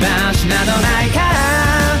に居場所などないか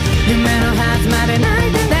ら夢のはずまで泣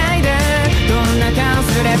いてないでどんな顔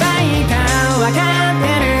すればいいか分かっ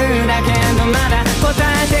てるだけどまだ答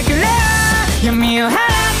えてくれ闇を払っ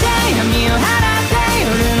て闇を払って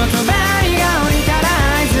夜の帳が降りたら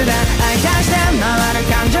合図だ愛化して回る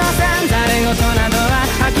感情線ざれ言などは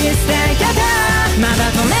吐き捨てけたま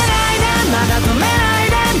だ止めないでまだ止めな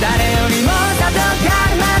いで誰よりも里が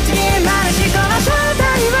ある街にまるしこの正体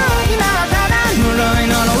を今はただ呪い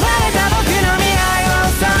呪われた僕の未来を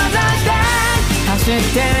想像して走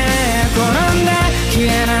って転んで消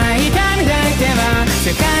えない痛みでいては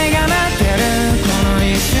世界が待ってるこの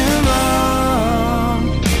一瞬を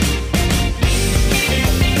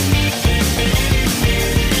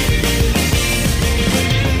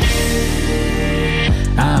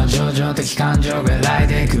情状的感情が来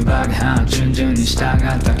でいく爆破順々に従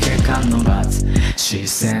った血管の罰視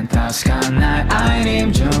線確かない愛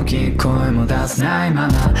に蒸気声も出せないま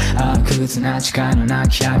ま悪屈な誓いのな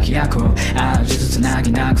き百役を味ずつな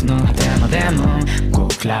ぎなくの果てまでも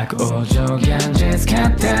極楽往生現実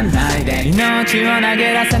決定ないで命を投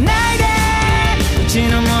げ出さないでうち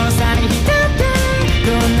の脆さに浸って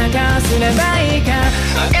どんな顔すればいいか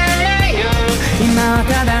わからないよ今は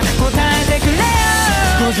ただ答えてくれよ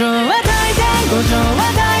五条は大変五条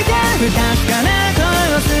は大変不確かな声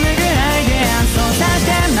をするぐらいで操作し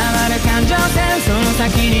て回る感情線その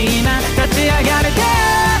先に今立ち上がれて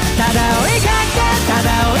ただ追いかけてた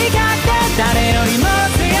だ追いかけて誰よりも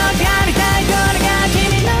強くありたいこれが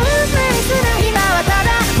君の運命する今はた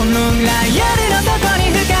だこのぐらい夜の底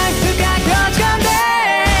に深く深く落ち込んで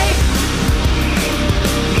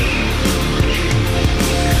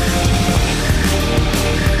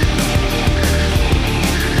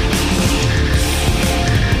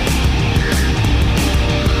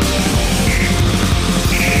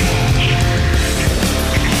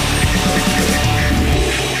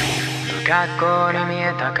学校に見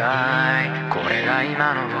えたかいこれが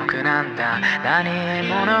今の僕なんだ何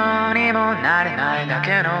者にもなれないだ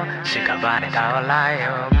けの屍た笑い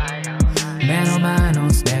よ目の前の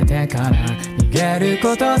全てから逃げる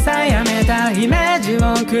ことさえやめたイメージを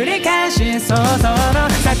繰り返し想像の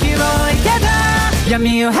先を行けた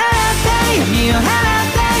闇を払って闇を払っ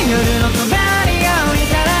て夜の帳が降り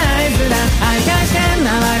たら合図だ愛化して回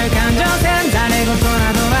る感情線ざれ言な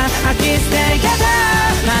どは吐き捨ていけた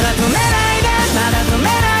まだ止めないでまだ止め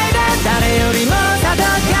ない